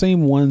don't have the it.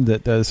 same one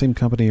that the same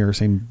company or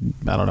same,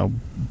 I don't know,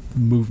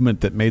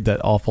 movement that made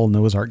that awful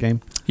Noah's Ark game?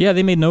 Yeah,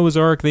 they made Noah's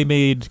Ark. They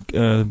made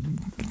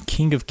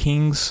King of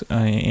Kings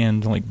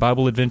and like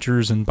Bible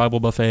Adventures and Bible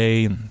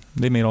Buffet, and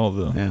they made all of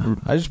the. Yeah.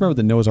 I just remember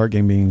the Noah's Ark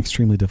game being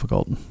extremely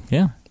difficult.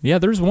 Yeah.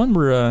 There's one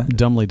where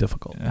Dumbly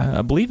difficult.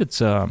 I believe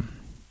it's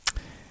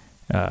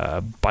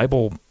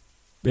Bible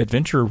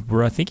Adventure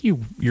where I think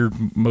you're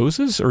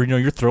Moses, or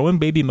you're throwing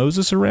baby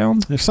Moses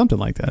around. There's something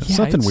like that. Yeah,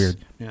 something it's weird.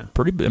 Yeah.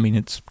 Pretty. I mean,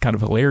 it's kind of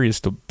hilarious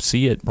to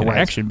see it in Right.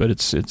 action, but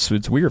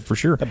it's weird for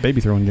sure. That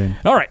baby throwing game.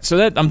 All right,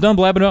 so I'm done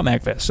blabbing about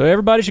MagFest. So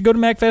everybody should go to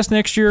MagFest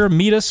next year.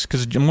 Meet us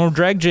because I'm going to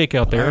drag Jake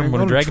out there. I'm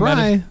going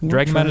to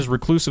drag him out his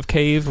reclusive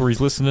cave where he's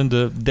listening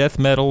to death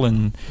metal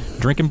and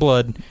drinking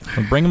blood.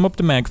 I'll bring him up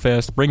to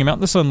MagFest. Bring him out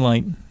in the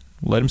sunlight.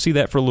 Let him see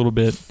that for a little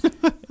bit,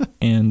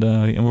 and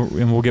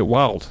we'll get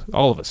wild,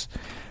 all of us.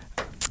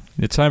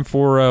 It's time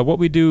for what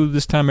we do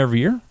this time every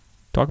year.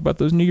 Talk about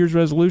those New Year's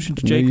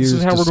resolutions, Jake. This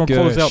is how we're going to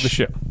close out the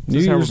show. New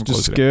Year's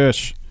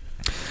discuss.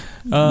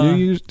 New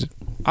Year's.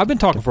 I've been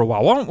talking for a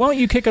while. Why don't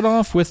you kick it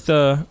off with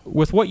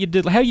what you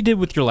did, how you did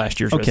with your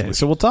last year's resolution? Okay,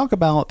 so we'll talk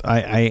about.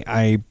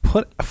 I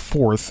put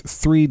forth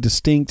 3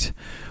 distinct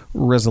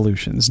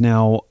resolutions.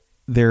 Now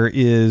there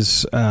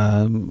is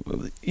a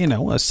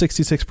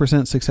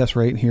 66% success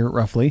rate here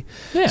roughly.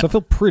 Yeah. So I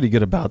feel pretty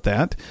good about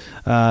that.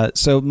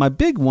 So my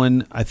big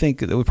one, I think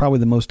that was probably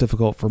the most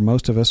difficult for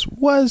most of us,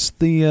 was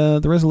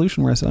the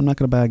resolution where I said I'm not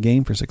going to buy a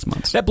game for 6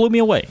 months. That blew me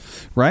away.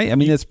 Right? I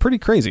mean, it's pretty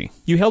crazy.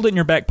 You held it in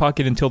your back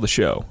pocket until the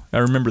show. I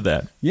remember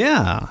that.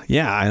 Yeah.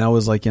 And I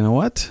was like, you know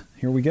what?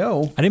 Here we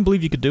go. I didn't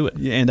believe you could do it.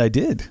 Yeah, and I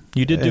did.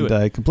 You did do it.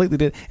 I completely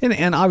did.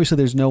 And obviously,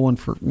 there's no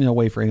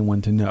way for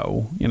anyone to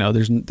know.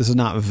 This is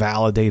not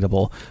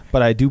validatable.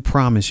 But I do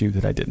promise you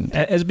that I didn't.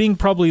 As being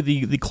probably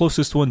the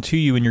closest one to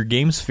you in your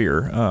game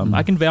sphere,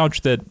 I can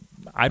vouch that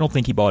I don't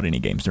think he bought any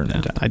games during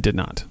that time. I did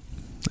not.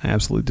 I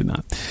absolutely did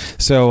not.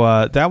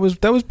 So that was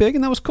big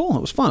and that was cool. It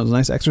was fun. It was a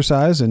nice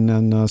exercise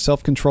and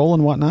self-control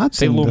and whatnot.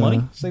 Save a little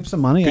money. Save some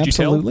money. Could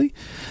absolutely. You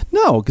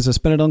tell? No, because I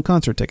spent it on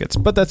concert tickets.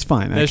 But that's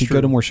fine. I could go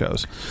to more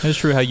shows. That's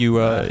true. How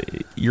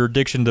your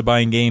addiction to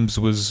buying games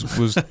was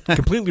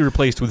completely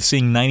replaced with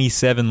seeing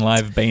 97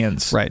 live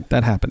bands. Right.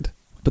 That happened.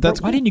 But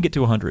that's why didn't you get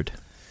to 100?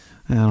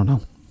 I don't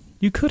know.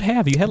 You could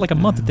have. You had like a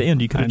month at the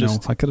end. You could have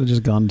just. I could have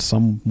just gone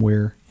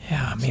somewhere.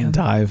 Yeah, man.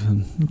 Dive.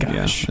 And,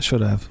 gosh. Yeah, I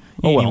should have.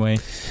 Anyway.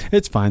 Well,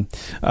 it's fine.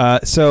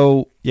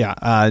 No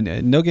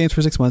games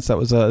for 6 months. That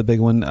was a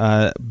big one.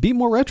 Beat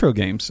more retro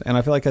games. And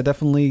I feel like I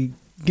definitely,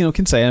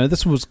 can say, and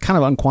this was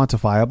kind of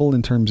unquantifiable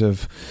in terms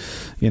of,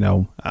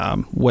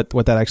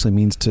 what that actually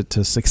means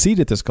to succeed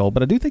at this goal.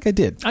 But I do think I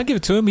did. I'd give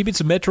it to him. He beat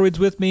some Metroids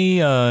with me.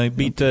 He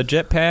beat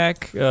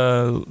Jetpack,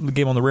 the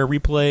game on the Rare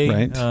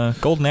Replay. Right.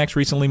 Golden Axe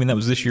recently. I mean, that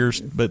was this year's,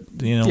 but,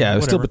 Yeah, it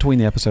was still between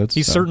the episodes.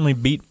 He certainly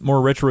beat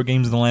more retro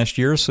games in the last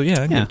year. So,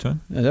 yeah, I'd give it to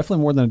him. Definitely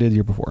more than I did the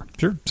year before.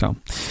 Sure. So,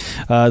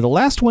 the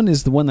last one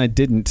is the one I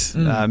didn't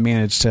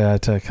manage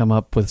to come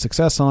up with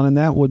success on, and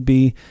that would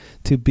be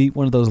to beat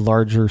one of those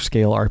larger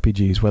scale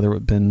RPGs, whether it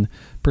had been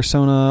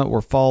Persona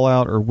or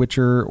Fallout or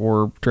Witcher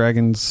or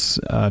Dragon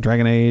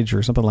Age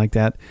or something like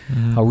that.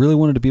 I really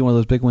wanted to be one of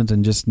those big ones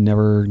and just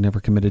never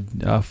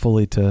committed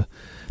fully to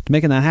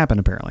making that happen,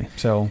 apparently.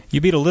 So you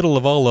beat a little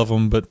of all of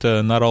them, but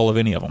not all of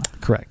any of them.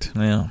 Correct.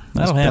 Yeah,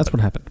 that's what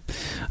happened.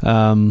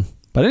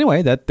 But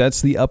anyway,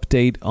 that's the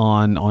update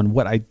on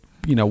what I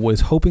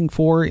was hoping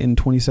for in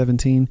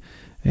 2017.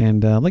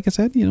 And like I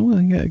said,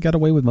 I got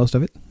away with most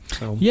of it.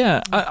 So.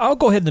 Yeah, I'll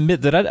go ahead and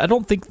admit that I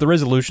don't think the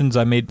resolutions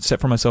I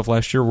set for myself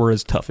last year were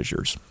as tough as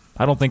yours.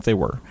 I don't think they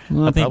were.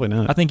 Well, I think, probably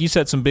not. I think you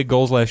set some big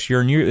goals last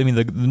year, and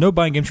the no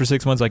buying games for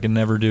 6 months I can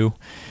never do.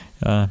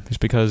 Just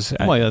because.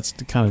 Well, that's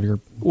kind of your.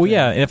 Well,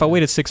 yeah, and if I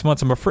waited 6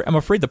 months, I'm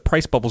afraid the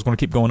price bubble is going to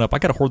keep going up. I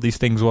got to hoard these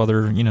things while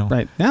they're right.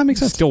 Yeah, that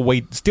makes sense. Still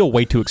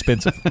way too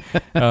expensive.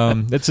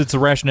 It's a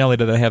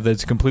rationality that I have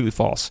that's completely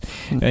false.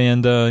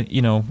 And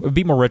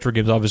beat more retro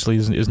games obviously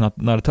is not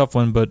a tough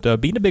one, but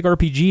beating a big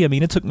RPG, I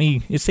mean,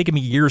 it's taken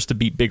me years to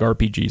beat big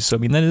RPGs. So I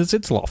mean,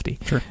 it's lofty.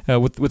 Sure.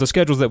 With the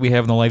schedules that we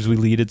have and the lives we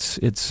lead,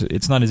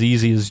 it's not as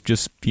easy as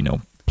just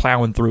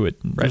plowing through it.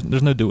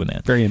 There's no doing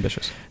that. Very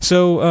ambitious.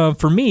 So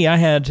for me,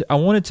 I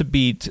wanted to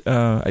beat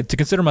to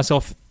consider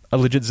myself a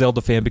legit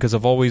Zelda fan because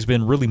I've always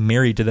been really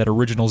married to that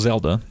original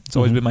Zelda. It's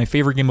always been my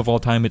favorite game of all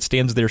time. It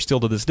stands there still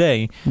to this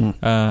day.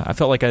 I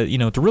felt like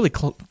to really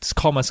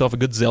call myself a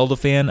good Zelda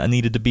fan, I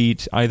needed to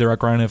beat either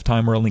Ocarina of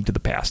Time or A Link to the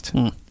Past.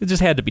 It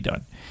just had to be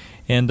done,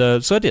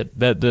 and so I did.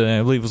 That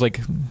I believe it was like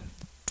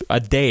a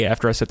day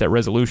after I set that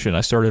resolution, I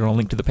started on A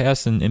Link to the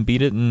Past and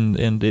beat it,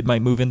 and it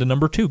might move into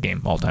number 2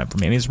 game all time for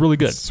me. I mean, it's really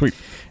good. Sweet.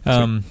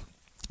 Still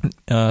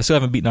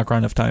haven't beaten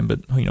Ocarina of Time, but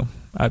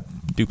I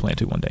do plan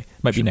to one day.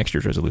 Might be next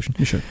year's resolution.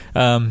 You should.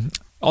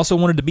 Also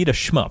wanted to beat a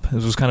shmup.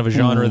 This was kind of a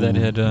genre that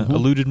had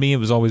eluded me. It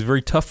was always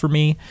very tough for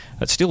me.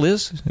 It still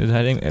is. I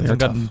haven't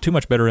gotten too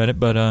much better at it,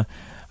 but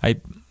I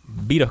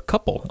beat a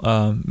couple,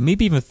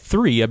 maybe even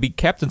 3. I beat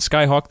Captain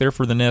Skyhawk there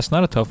for the NES.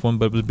 Not a tough one,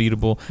 but it was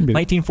beatable.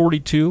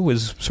 1942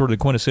 was sort of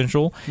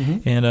quintessential,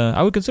 and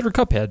I would consider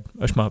Cuphead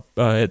a shmup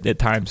at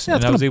times. Yeah,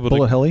 and I was able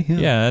to helly,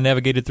 I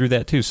navigated through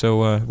that too.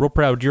 So real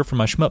proud year for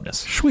my shmupness.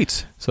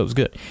 Sweet. So it was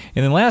good.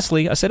 And then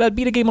lastly, I said I'd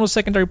beat a game on a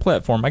secondary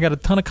platform. I got a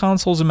ton of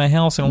consoles in my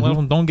house, and a lot of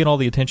them don't get all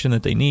the attention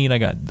that they need. I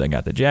got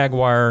the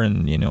Jaguar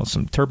and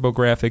some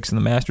Turbo-Grafx and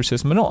the Master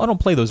System. I don't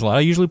play those a lot.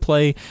 I usually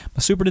play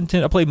my Super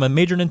Nintendo. I play my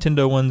major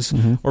Nintendo ones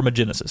or my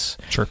Genesis.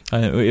 Sure.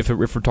 If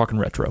we're talking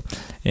retro,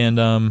 and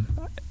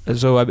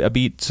so I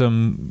beat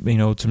some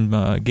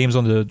games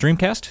on the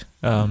Dreamcast,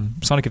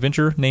 Sonic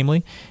Adventure,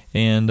 namely,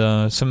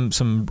 and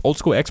some old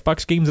school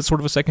Xbox games. That's sort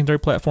of a secondary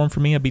platform for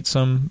me. I beat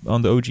some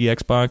on the OG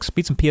Xbox.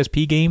 Beat some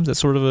PSP games. That's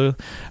sort of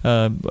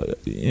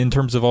in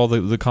terms of all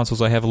the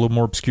consoles I have, a little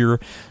more obscure.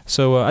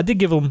 So I did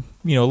give them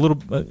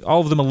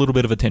all of them a little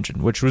bit of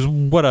attention, which was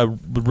what I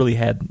really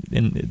had,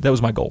 and that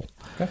was my goal.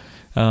 Okay.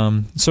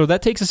 So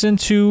that takes us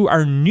into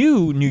our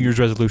New Year's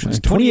resolutions,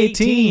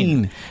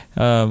 2018.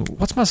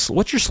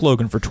 What's your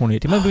slogan for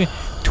 2018?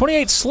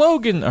 2018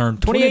 slogan or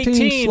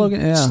 2018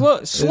 slogan? Yeah.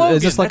 Slogan.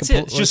 Is this like That's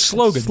it. Just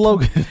slogan.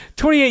 Slogan.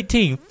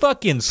 2018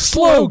 fucking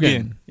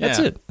slogan. That's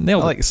it.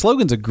 Nailed it.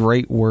 Slogan's a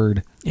great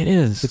word. It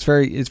is. It's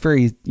very I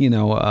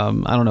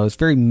don't know. It's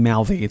very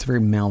mouthy. It's a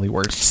very mouthy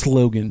word.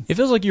 Slogan. It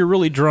feels like you're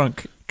really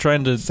drunk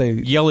trying to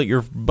yell at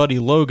your buddy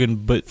Logan,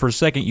 but for a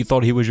second you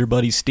thought he was your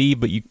buddy Steve,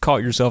 but you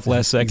caught yourself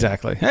last second.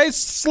 Exactly. Hey,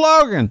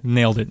 slogan.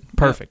 Nailed it.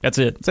 Perfect. Yeah. That's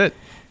it. That's it.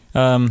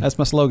 That's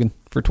my slogan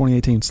for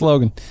 2018.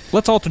 Slogan.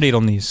 Let's alternate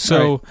on these.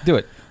 So right, do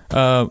it.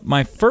 We're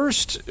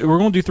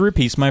going to do 3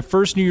 apiece. My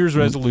first New Year's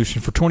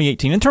resolution for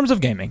 2018 in terms of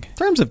gaming.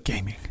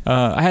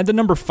 I had the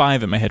number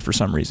 5 in my head for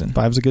some reason.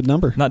 5's a good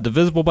number. Not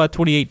divisible by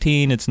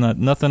 2018. It's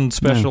nothing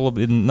special.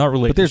 No. Not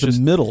related. But there's a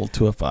middle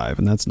to a 5,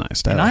 and that's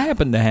nice. And I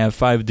happen to have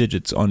 5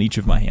 digits on each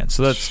of my hands,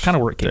 so that's kind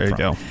of where it came from.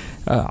 There you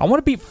go. I want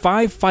to beat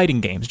 5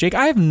 fighting games. Jake,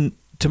 I have.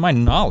 To my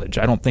knowledge,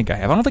 I don't think I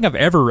have. I don't think I've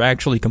ever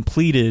actually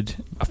completed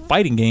a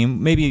fighting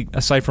game, maybe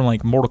aside from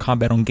like Mortal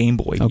Kombat on Game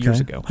Boy years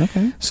ago.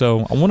 Okay.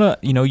 So I want to,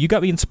 you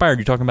got me inspired.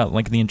 You're talking about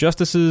like the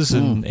Injustices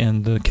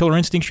and the Killer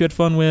Instincts you had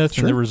fun with,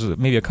 and there was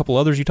maybe a couple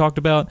others you talked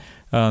about.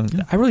 I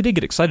really did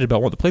get excited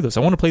about wanting to play those. I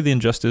want to play the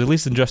Injustice, at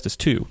least Injustice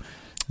 2.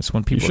 That's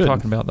what people are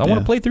talking about. I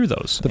want to play through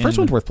those. The first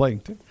one's worth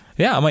playing too.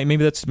 Yeah, maybe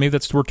that's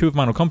where 2 of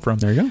mine will come from.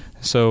 There you go.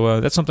 So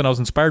that's something I was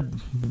inspired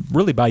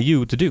really by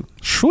you to do.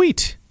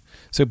 Sweet.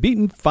 So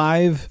beating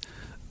 5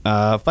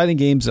 fighting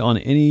games on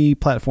any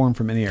platform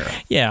from any era.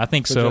 Yeah, I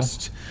think so.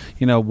 Just,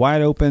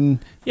 wide open.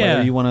 Yeah.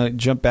 Whether you want to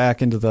jump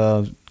back into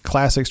the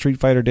classic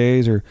Street Fighter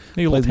days or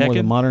maybe play more of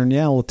the modern, a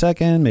little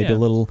Tekken, maybe a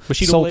little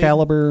Soul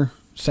Calibur,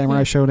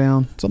 Samurai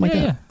Showdown, something like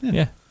that.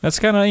 Yeah. That's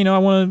kind of, I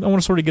want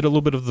to sort of get a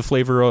little bit of the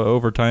flavor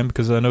over time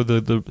because I know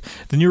the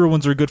newer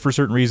ones are good for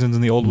certain reasons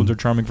and the old ones are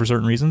charming for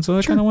certain reasons. So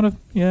I kind of want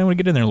to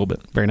get in there a little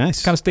bit. Very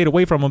nice. Kind of stayed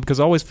away from them because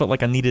I always felt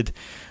like I needed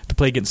to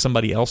play against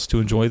somebody else to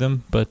enjoy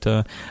them, but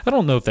I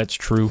don't know if that's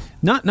true.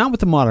 Not with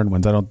the modern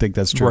ones. I don't think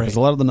that's true because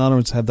a lot of the modern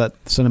ones have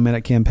that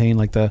cinematic campaign.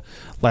 Like the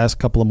last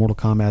couple of Mortal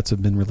Kombats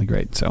have been really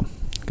great. So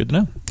good to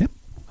know. Yep.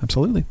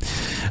 Absolutely.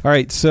 All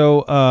right.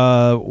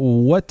 So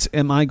what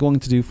am I going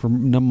to do for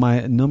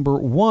my number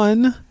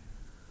 1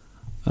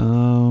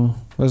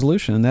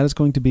 resolution? And that is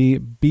going to be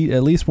beat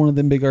at least one of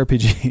them big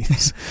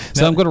RPGs.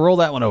 So I'm going to roll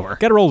that one over.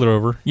 Got to roll it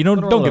over.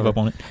 Don't give up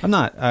on it. I'm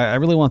not. I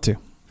really want to.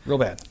 Real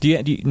bad. Do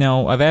you,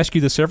 now, I've asked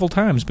you this several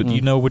times, but do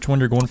you know which one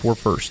you're going for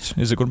first?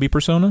 Is it going to be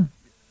Persona?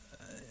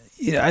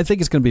 Yeah, I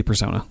think it's going to be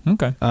Persona.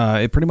 Okay.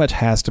 It pretty much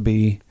has to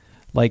be.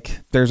 Like,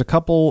 there's a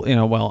couple,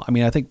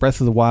 I think Breath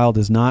of the Wild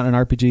is not an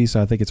RPG,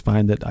 so I think it's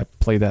fine that I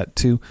play that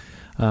too,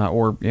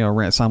 or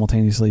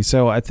simultaneously.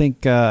 So I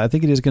think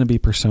it is going to be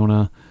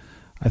Persona.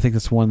 I think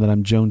it's one that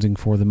I'm jonesing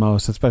for the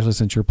most, especially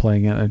since you're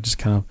playing it. I just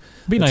kind of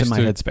Be nice in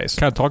my to headspace.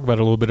 kind of talk about it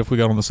a little bit if we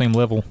got on the same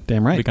level.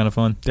 Damn right. It'd be kind of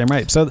fun. Damn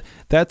right. So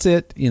that's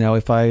it.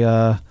 If I,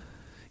 I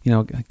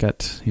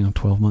got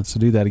 12 months to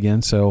do that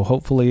again. So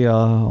hopefully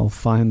I'll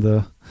find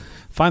the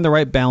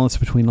right balance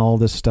between all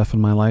this stuff in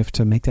my life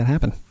to make that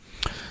happen.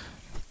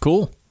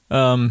 Cool.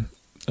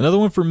 Another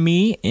one for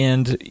me,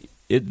 and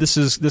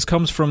this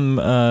comes from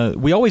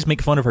we always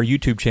make fun of our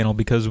YouTube channel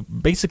because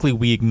basically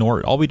we ignore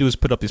it. All we do is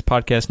put up these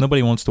podcasts.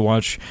 Nobody wants to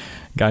watch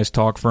guys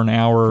talk for an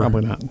hour.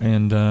 Probably not.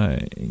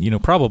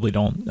 And probably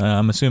don't,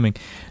 I'm assuming.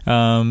 So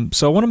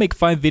I want to make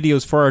 5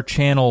 videos for our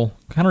channel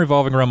kind of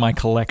revolving around my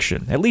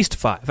collection. At least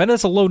 5. And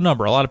that's a low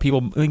number. A lot of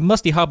people,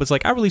 Musty Hobbit's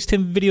like, I release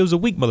 10 videos a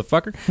week,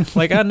 motherfucker.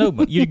 Like, I know,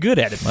 but you're good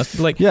at it, Musty.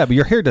 Like, yeah, but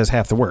your hair does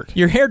half the work.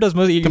 Your hair does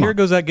most. Your hair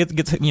goes out, gets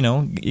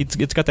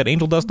it's got that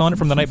angel dust on it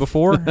from the night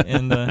before,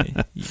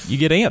 and you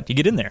get amped. You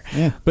get in there.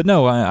 Yeah. But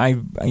no,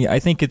 I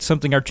think it's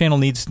something our channel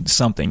needs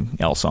something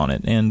else on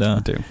it, and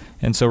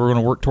and so we're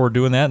going to work toward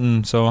doing that.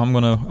 And so I'm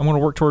going to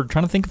work toward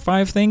trying to think of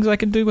 5 things I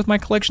can do with my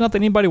collection. Not that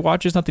anybody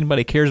watches, not that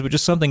anybody cares, but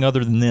just something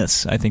other than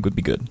this, I think would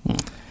be good.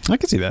 I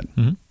can see that.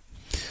 Mm-hmm.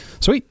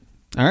 Sweet.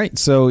 All right,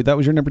 so that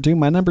was your number 2.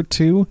 My number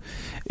 2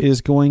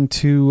 is going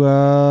to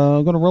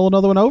I'm going to roll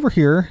another one over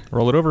here.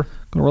 Roll it over.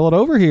 Going to roll it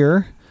over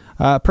here.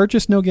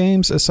 Purchase no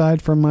games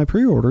aside from my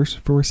pre-orders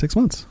for 6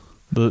 months.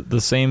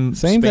 The same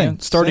span? thing.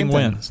 Starting same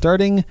when? Thing.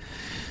 Starting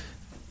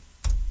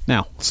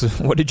now. So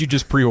what did you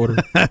just pre-order?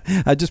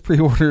 I just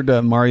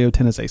pre-ordered Mario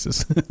Tennis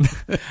Aces.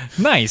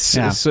 Nice.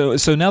 Yeah.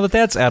 So now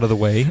that's out of the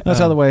way. That's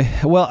out of the way.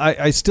 Well,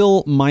 I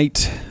still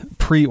might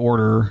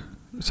pre-order,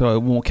 so it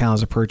won't count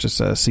as a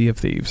purchase. Sea of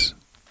Thieves,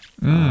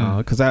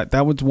 because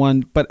that was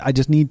one. But I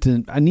just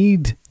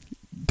need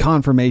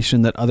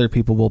confirmation that other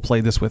people will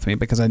play this with me,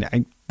 because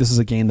this is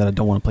a game that I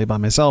don't want to play by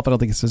myself. I don't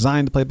think it's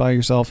designed to play by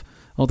yourself.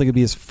 I don't think it'd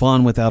be as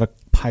fun without a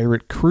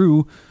pirate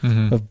crew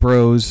of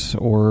bros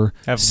or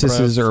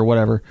sisses or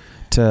whatever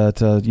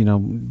to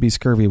be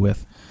scurvy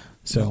with.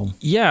 So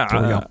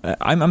yeah,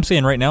 I'm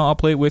saying right now I'll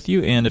play it with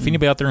you, and if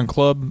anybody out there in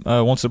club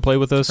wants to play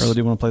with us, or do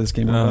you want to play this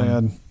game?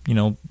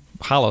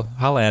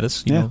 Holla at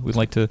us. We'd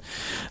like to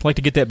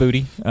get that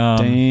booty.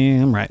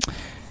 Damn right.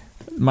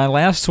 My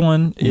last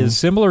one is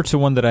similar to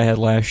one that I had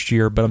last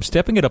year, but I'm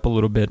stepping it up a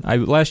little bit.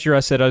 Last year I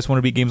said I just want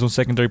to beat games on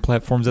secondary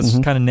platforms. That's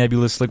kind of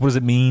nebulous. Like, what does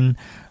it mean?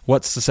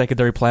 What's the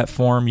secondary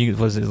platform?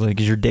 Was it like,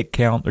 is your dick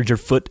count or is your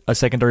foot a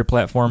secondary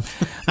platform?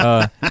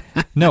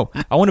 No,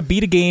 I want to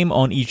beat a game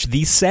on each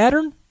the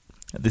Saturn,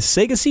 the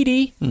Sega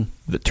CD,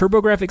 the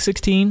TurboGrafx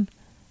 16,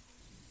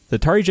 the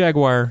Atari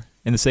Jaguar,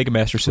 and the Sega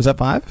Master System. Was that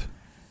 5?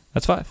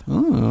 That's 5.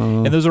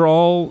 Oh. And those are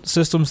all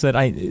systems that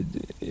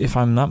if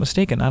I'm not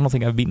mistaken, I don't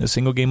think I've beaten a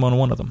single game on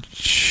one of them.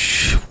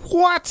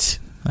 What?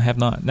 I have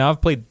not. Now,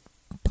 I've played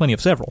plenty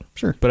of several.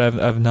 Sure. But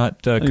I've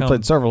not you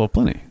played several of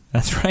plenty.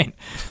 That's right.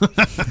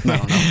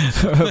 No.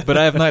 But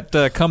I have not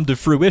come to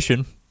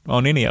fruition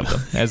on any of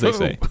them, as they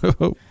say.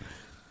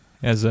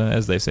 As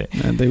they say.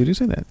 And they do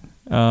say that.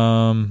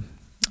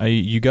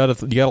 You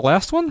got a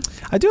last one?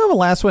 I do have a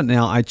last one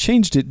now. I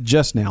changed it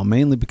just now,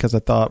 mainly because I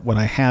thought what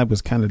I had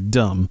was kind of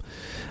dumb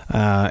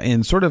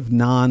and sort of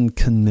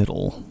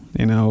non-committal.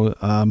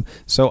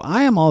 So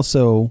I am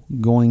also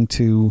going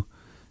to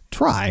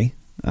try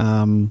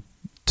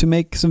to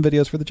make some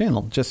videos for the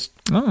channel. Just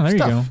there stuff. You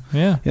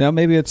go. Yeah.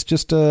 Maybe it's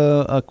just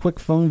a quick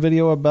phone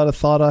video about a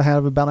thought I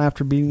have about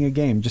after beating a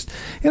game. Just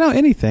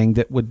anything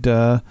that would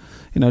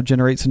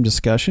generate some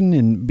discussion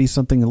and be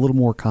something a little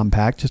more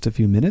compact, just a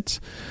few minutes,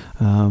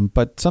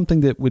 but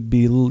something that would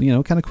be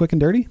kind of quick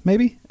and dirty.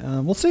 Maybe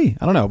we'll see.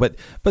 I don't know, but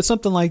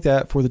something like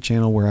that for the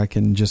channel where I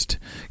can just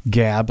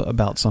gab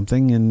about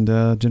something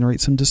and generate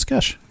some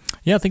discussion.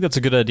 Yeah, I think that's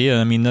a good idea.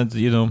 I mean,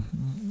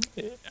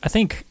 I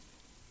think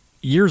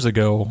years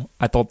ago,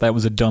 I thought that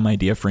was a dumb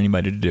idea for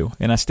anybody to do.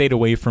 And I stayed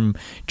away from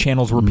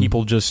channels where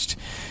people just,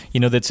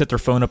 they'd set their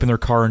phone up in their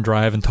car and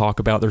drive and talk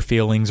about their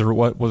feelings or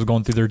what was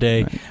going through their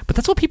day. Right. But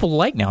that's what people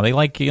like now. They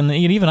like, and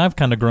even I've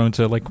kind of grown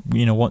to like,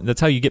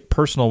 that's how you get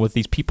personal with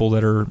these people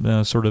that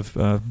are sort of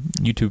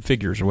YouTube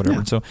figures or whatever. Yeah.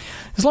 And so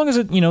as long as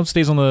it,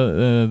 stays on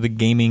the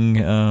gaming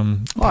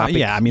topic.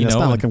 Yeah, I mean, it's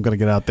not like I'm going to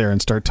get out there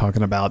and start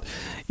talking about,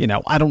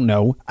 I don't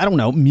know,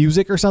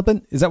 music or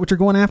something. Is that what you're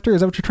going after?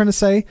 Is that what you're trying to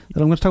say?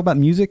 That I'm going to talk about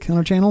music on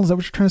our channel? Is that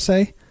what you're trying to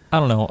say? I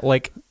don't know.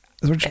 Like,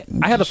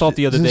 I had a thought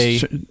the other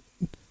day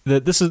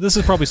that this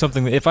is probably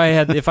something that if I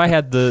had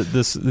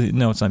this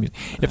no, it's not music.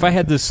 If I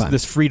had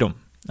this freedom,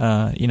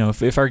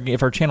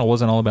 if our channel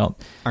wasn't all about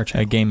our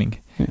gaming,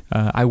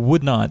 I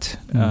would not.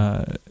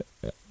 I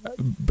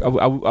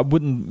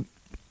wouldn't.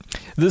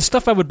 The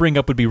stuff I would bring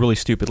up would be really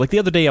stupid. Like the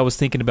other day, I was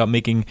thinking about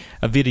making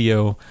a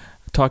video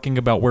talking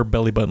about where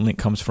belly button lint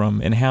comes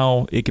from and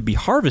how it could be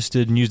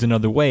harvested and used in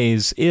other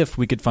ways if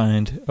we could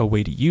find a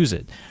way to use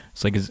it.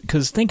 It's like,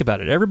 because think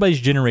about it,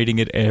 everybody's generating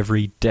it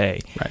every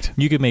day. Right.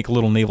 You could make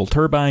little naval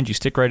turbines, you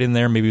stick right in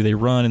there, maybe they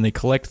run and they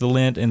collect the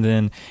lint, and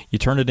then you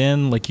turn it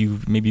in, like you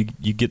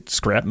get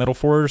scrap metal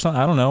for it or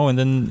something, I don't know, and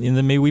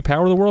then maybe we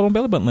power the world on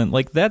belly button lint.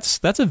 Like that's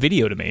a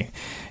video to me.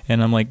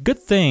 And I'm like, good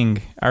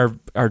thing our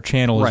our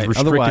channel is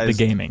restricted to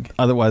gaming.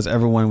 Otherwise,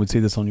 everyone would see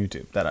this on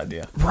YouTube. That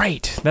idea.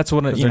 Right. That's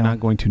what they're not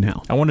going to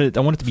now. I want it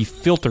to be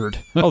filtered.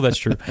 Oh, that's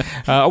true.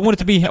 I want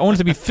it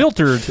to be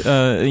filtered.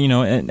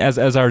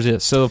 As ours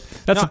is. So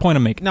that's the point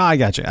I'm making. No, I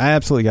got you. I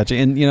absolutely got you.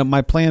 And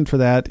my plan for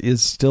that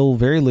is still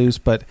very loose.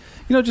 But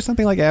just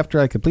something like after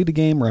I complete a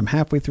game, or I'm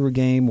halfway through a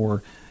game,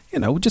 or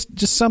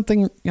just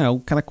something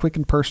kind of quick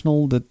and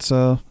personal. That's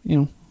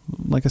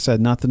like I said,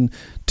 nothing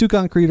too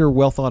concrete or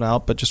well thought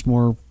out, but just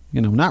more,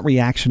 not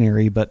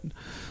reactionary, but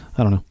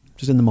I don't know,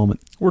 just in the moment.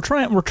 We're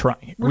trying.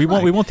 We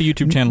want the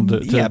YouTube channel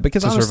to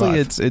because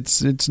honestly, survive.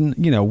 it's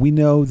we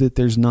know that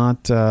there's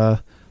not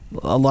a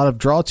lot of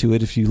draw to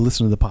it if you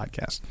listen to the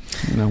podcast,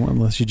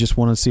 unless you just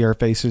want to see our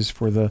faces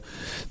for the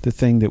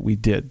thing that we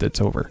did that's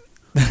over.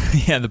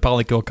 Yeah, the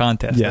Polykill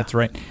contest. Yeah. That's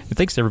right. And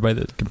thanks to everybody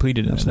that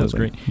completed it. Absolutely. That was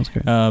great. That's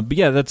great. But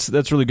yeah,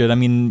 that's really good. I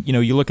mean,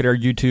 you look at our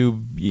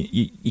YouTube,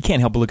 you can't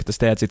help but look at the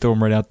stats. They throw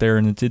them right out there,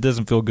 and it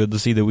doesn't feel good to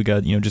see that we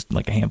got just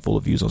like a handful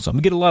of views on something.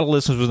 We get a lot of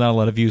listeners, but not a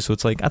lot of views. So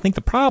it's like, I think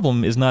the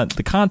problem is not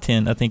the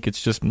content. I think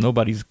it's just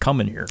nobody's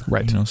coming here.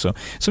 Right. So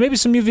maybe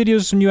some new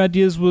videos, some new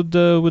ideas would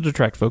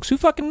attract folks. Who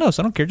fucking knows?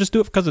 I don't care. Just do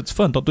it because it's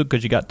fun. Don't do it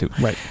because you got to.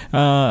 Right.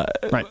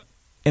 Right.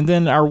 And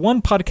then our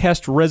one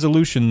podcast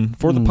resolution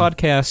for the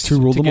podcast to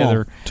rule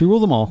together. To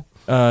rule them all.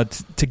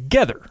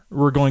 Together,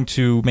 we're going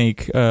to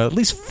make at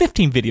least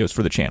 15 videos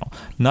for the channel.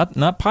 Not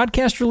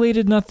podcast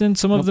related, nothing.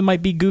 Some of them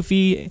might be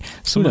goofy.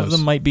 Some of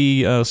them might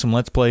be some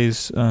Let's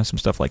Plays, some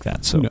stuff like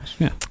that. So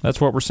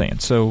that's what we're saying.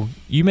 So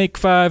you make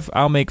 5,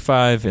 I'll make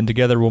 5, and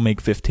together we'll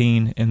make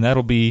 15, and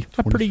that'll be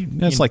a pretty.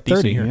 That's like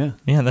 30. Here.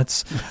 Yeah,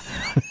 that's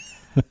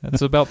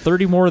about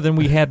 30 more than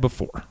we had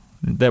before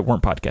that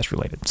weren't podcast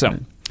related.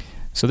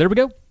 So there we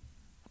go.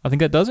 I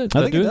think that does it.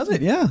 I think it does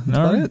it. Yeah, that's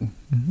about it.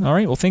 All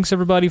right. Well, thanks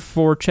everybody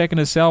for checking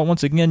us out.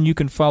 Once again, you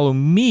can follow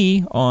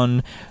me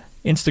on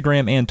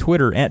Instagram and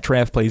Twitter at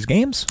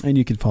TravPlaysGames. And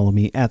you can follow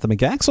me at the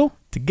McAxle.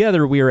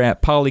 Together, we are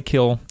at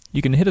Polykill.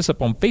 You can hit us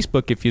up on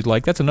Facebook if you'd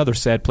like. That's another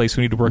sad place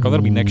we need to work on.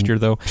 That'll be next year,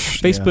 though.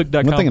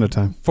 Facebook.com One thing at a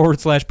time.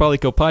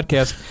 /Polykill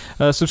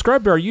podcast.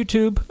 Subscribe to our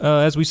YouTube.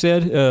 As we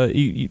said,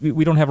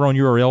 we don't have our own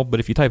URL,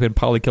 but if you type in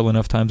Polykill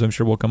enough times, I'm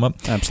sure we'll come up.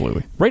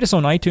 Absolutely. Rate us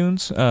on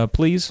iTunes.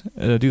 Please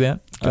do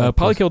that.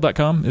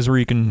 Polykill.com is where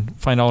you can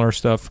find all our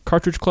stuff.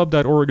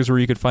 CartridgeClub.org is where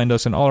you can find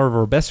us and all of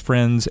our best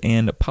friends.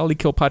 And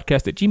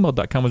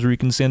PolykillPodcast@gmail.com is where you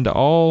can send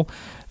all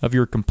of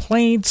your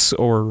complaints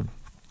or...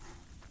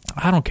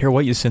 I don't care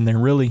what you send there,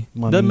 really.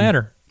 Money, doesn't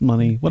matter.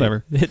 Money,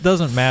 whatever. It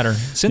doesn't matter.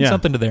 Send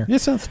something to there. Yeah,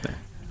 something.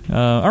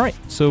 All right.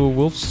 So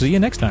we'll see you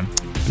next time.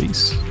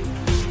 Peace.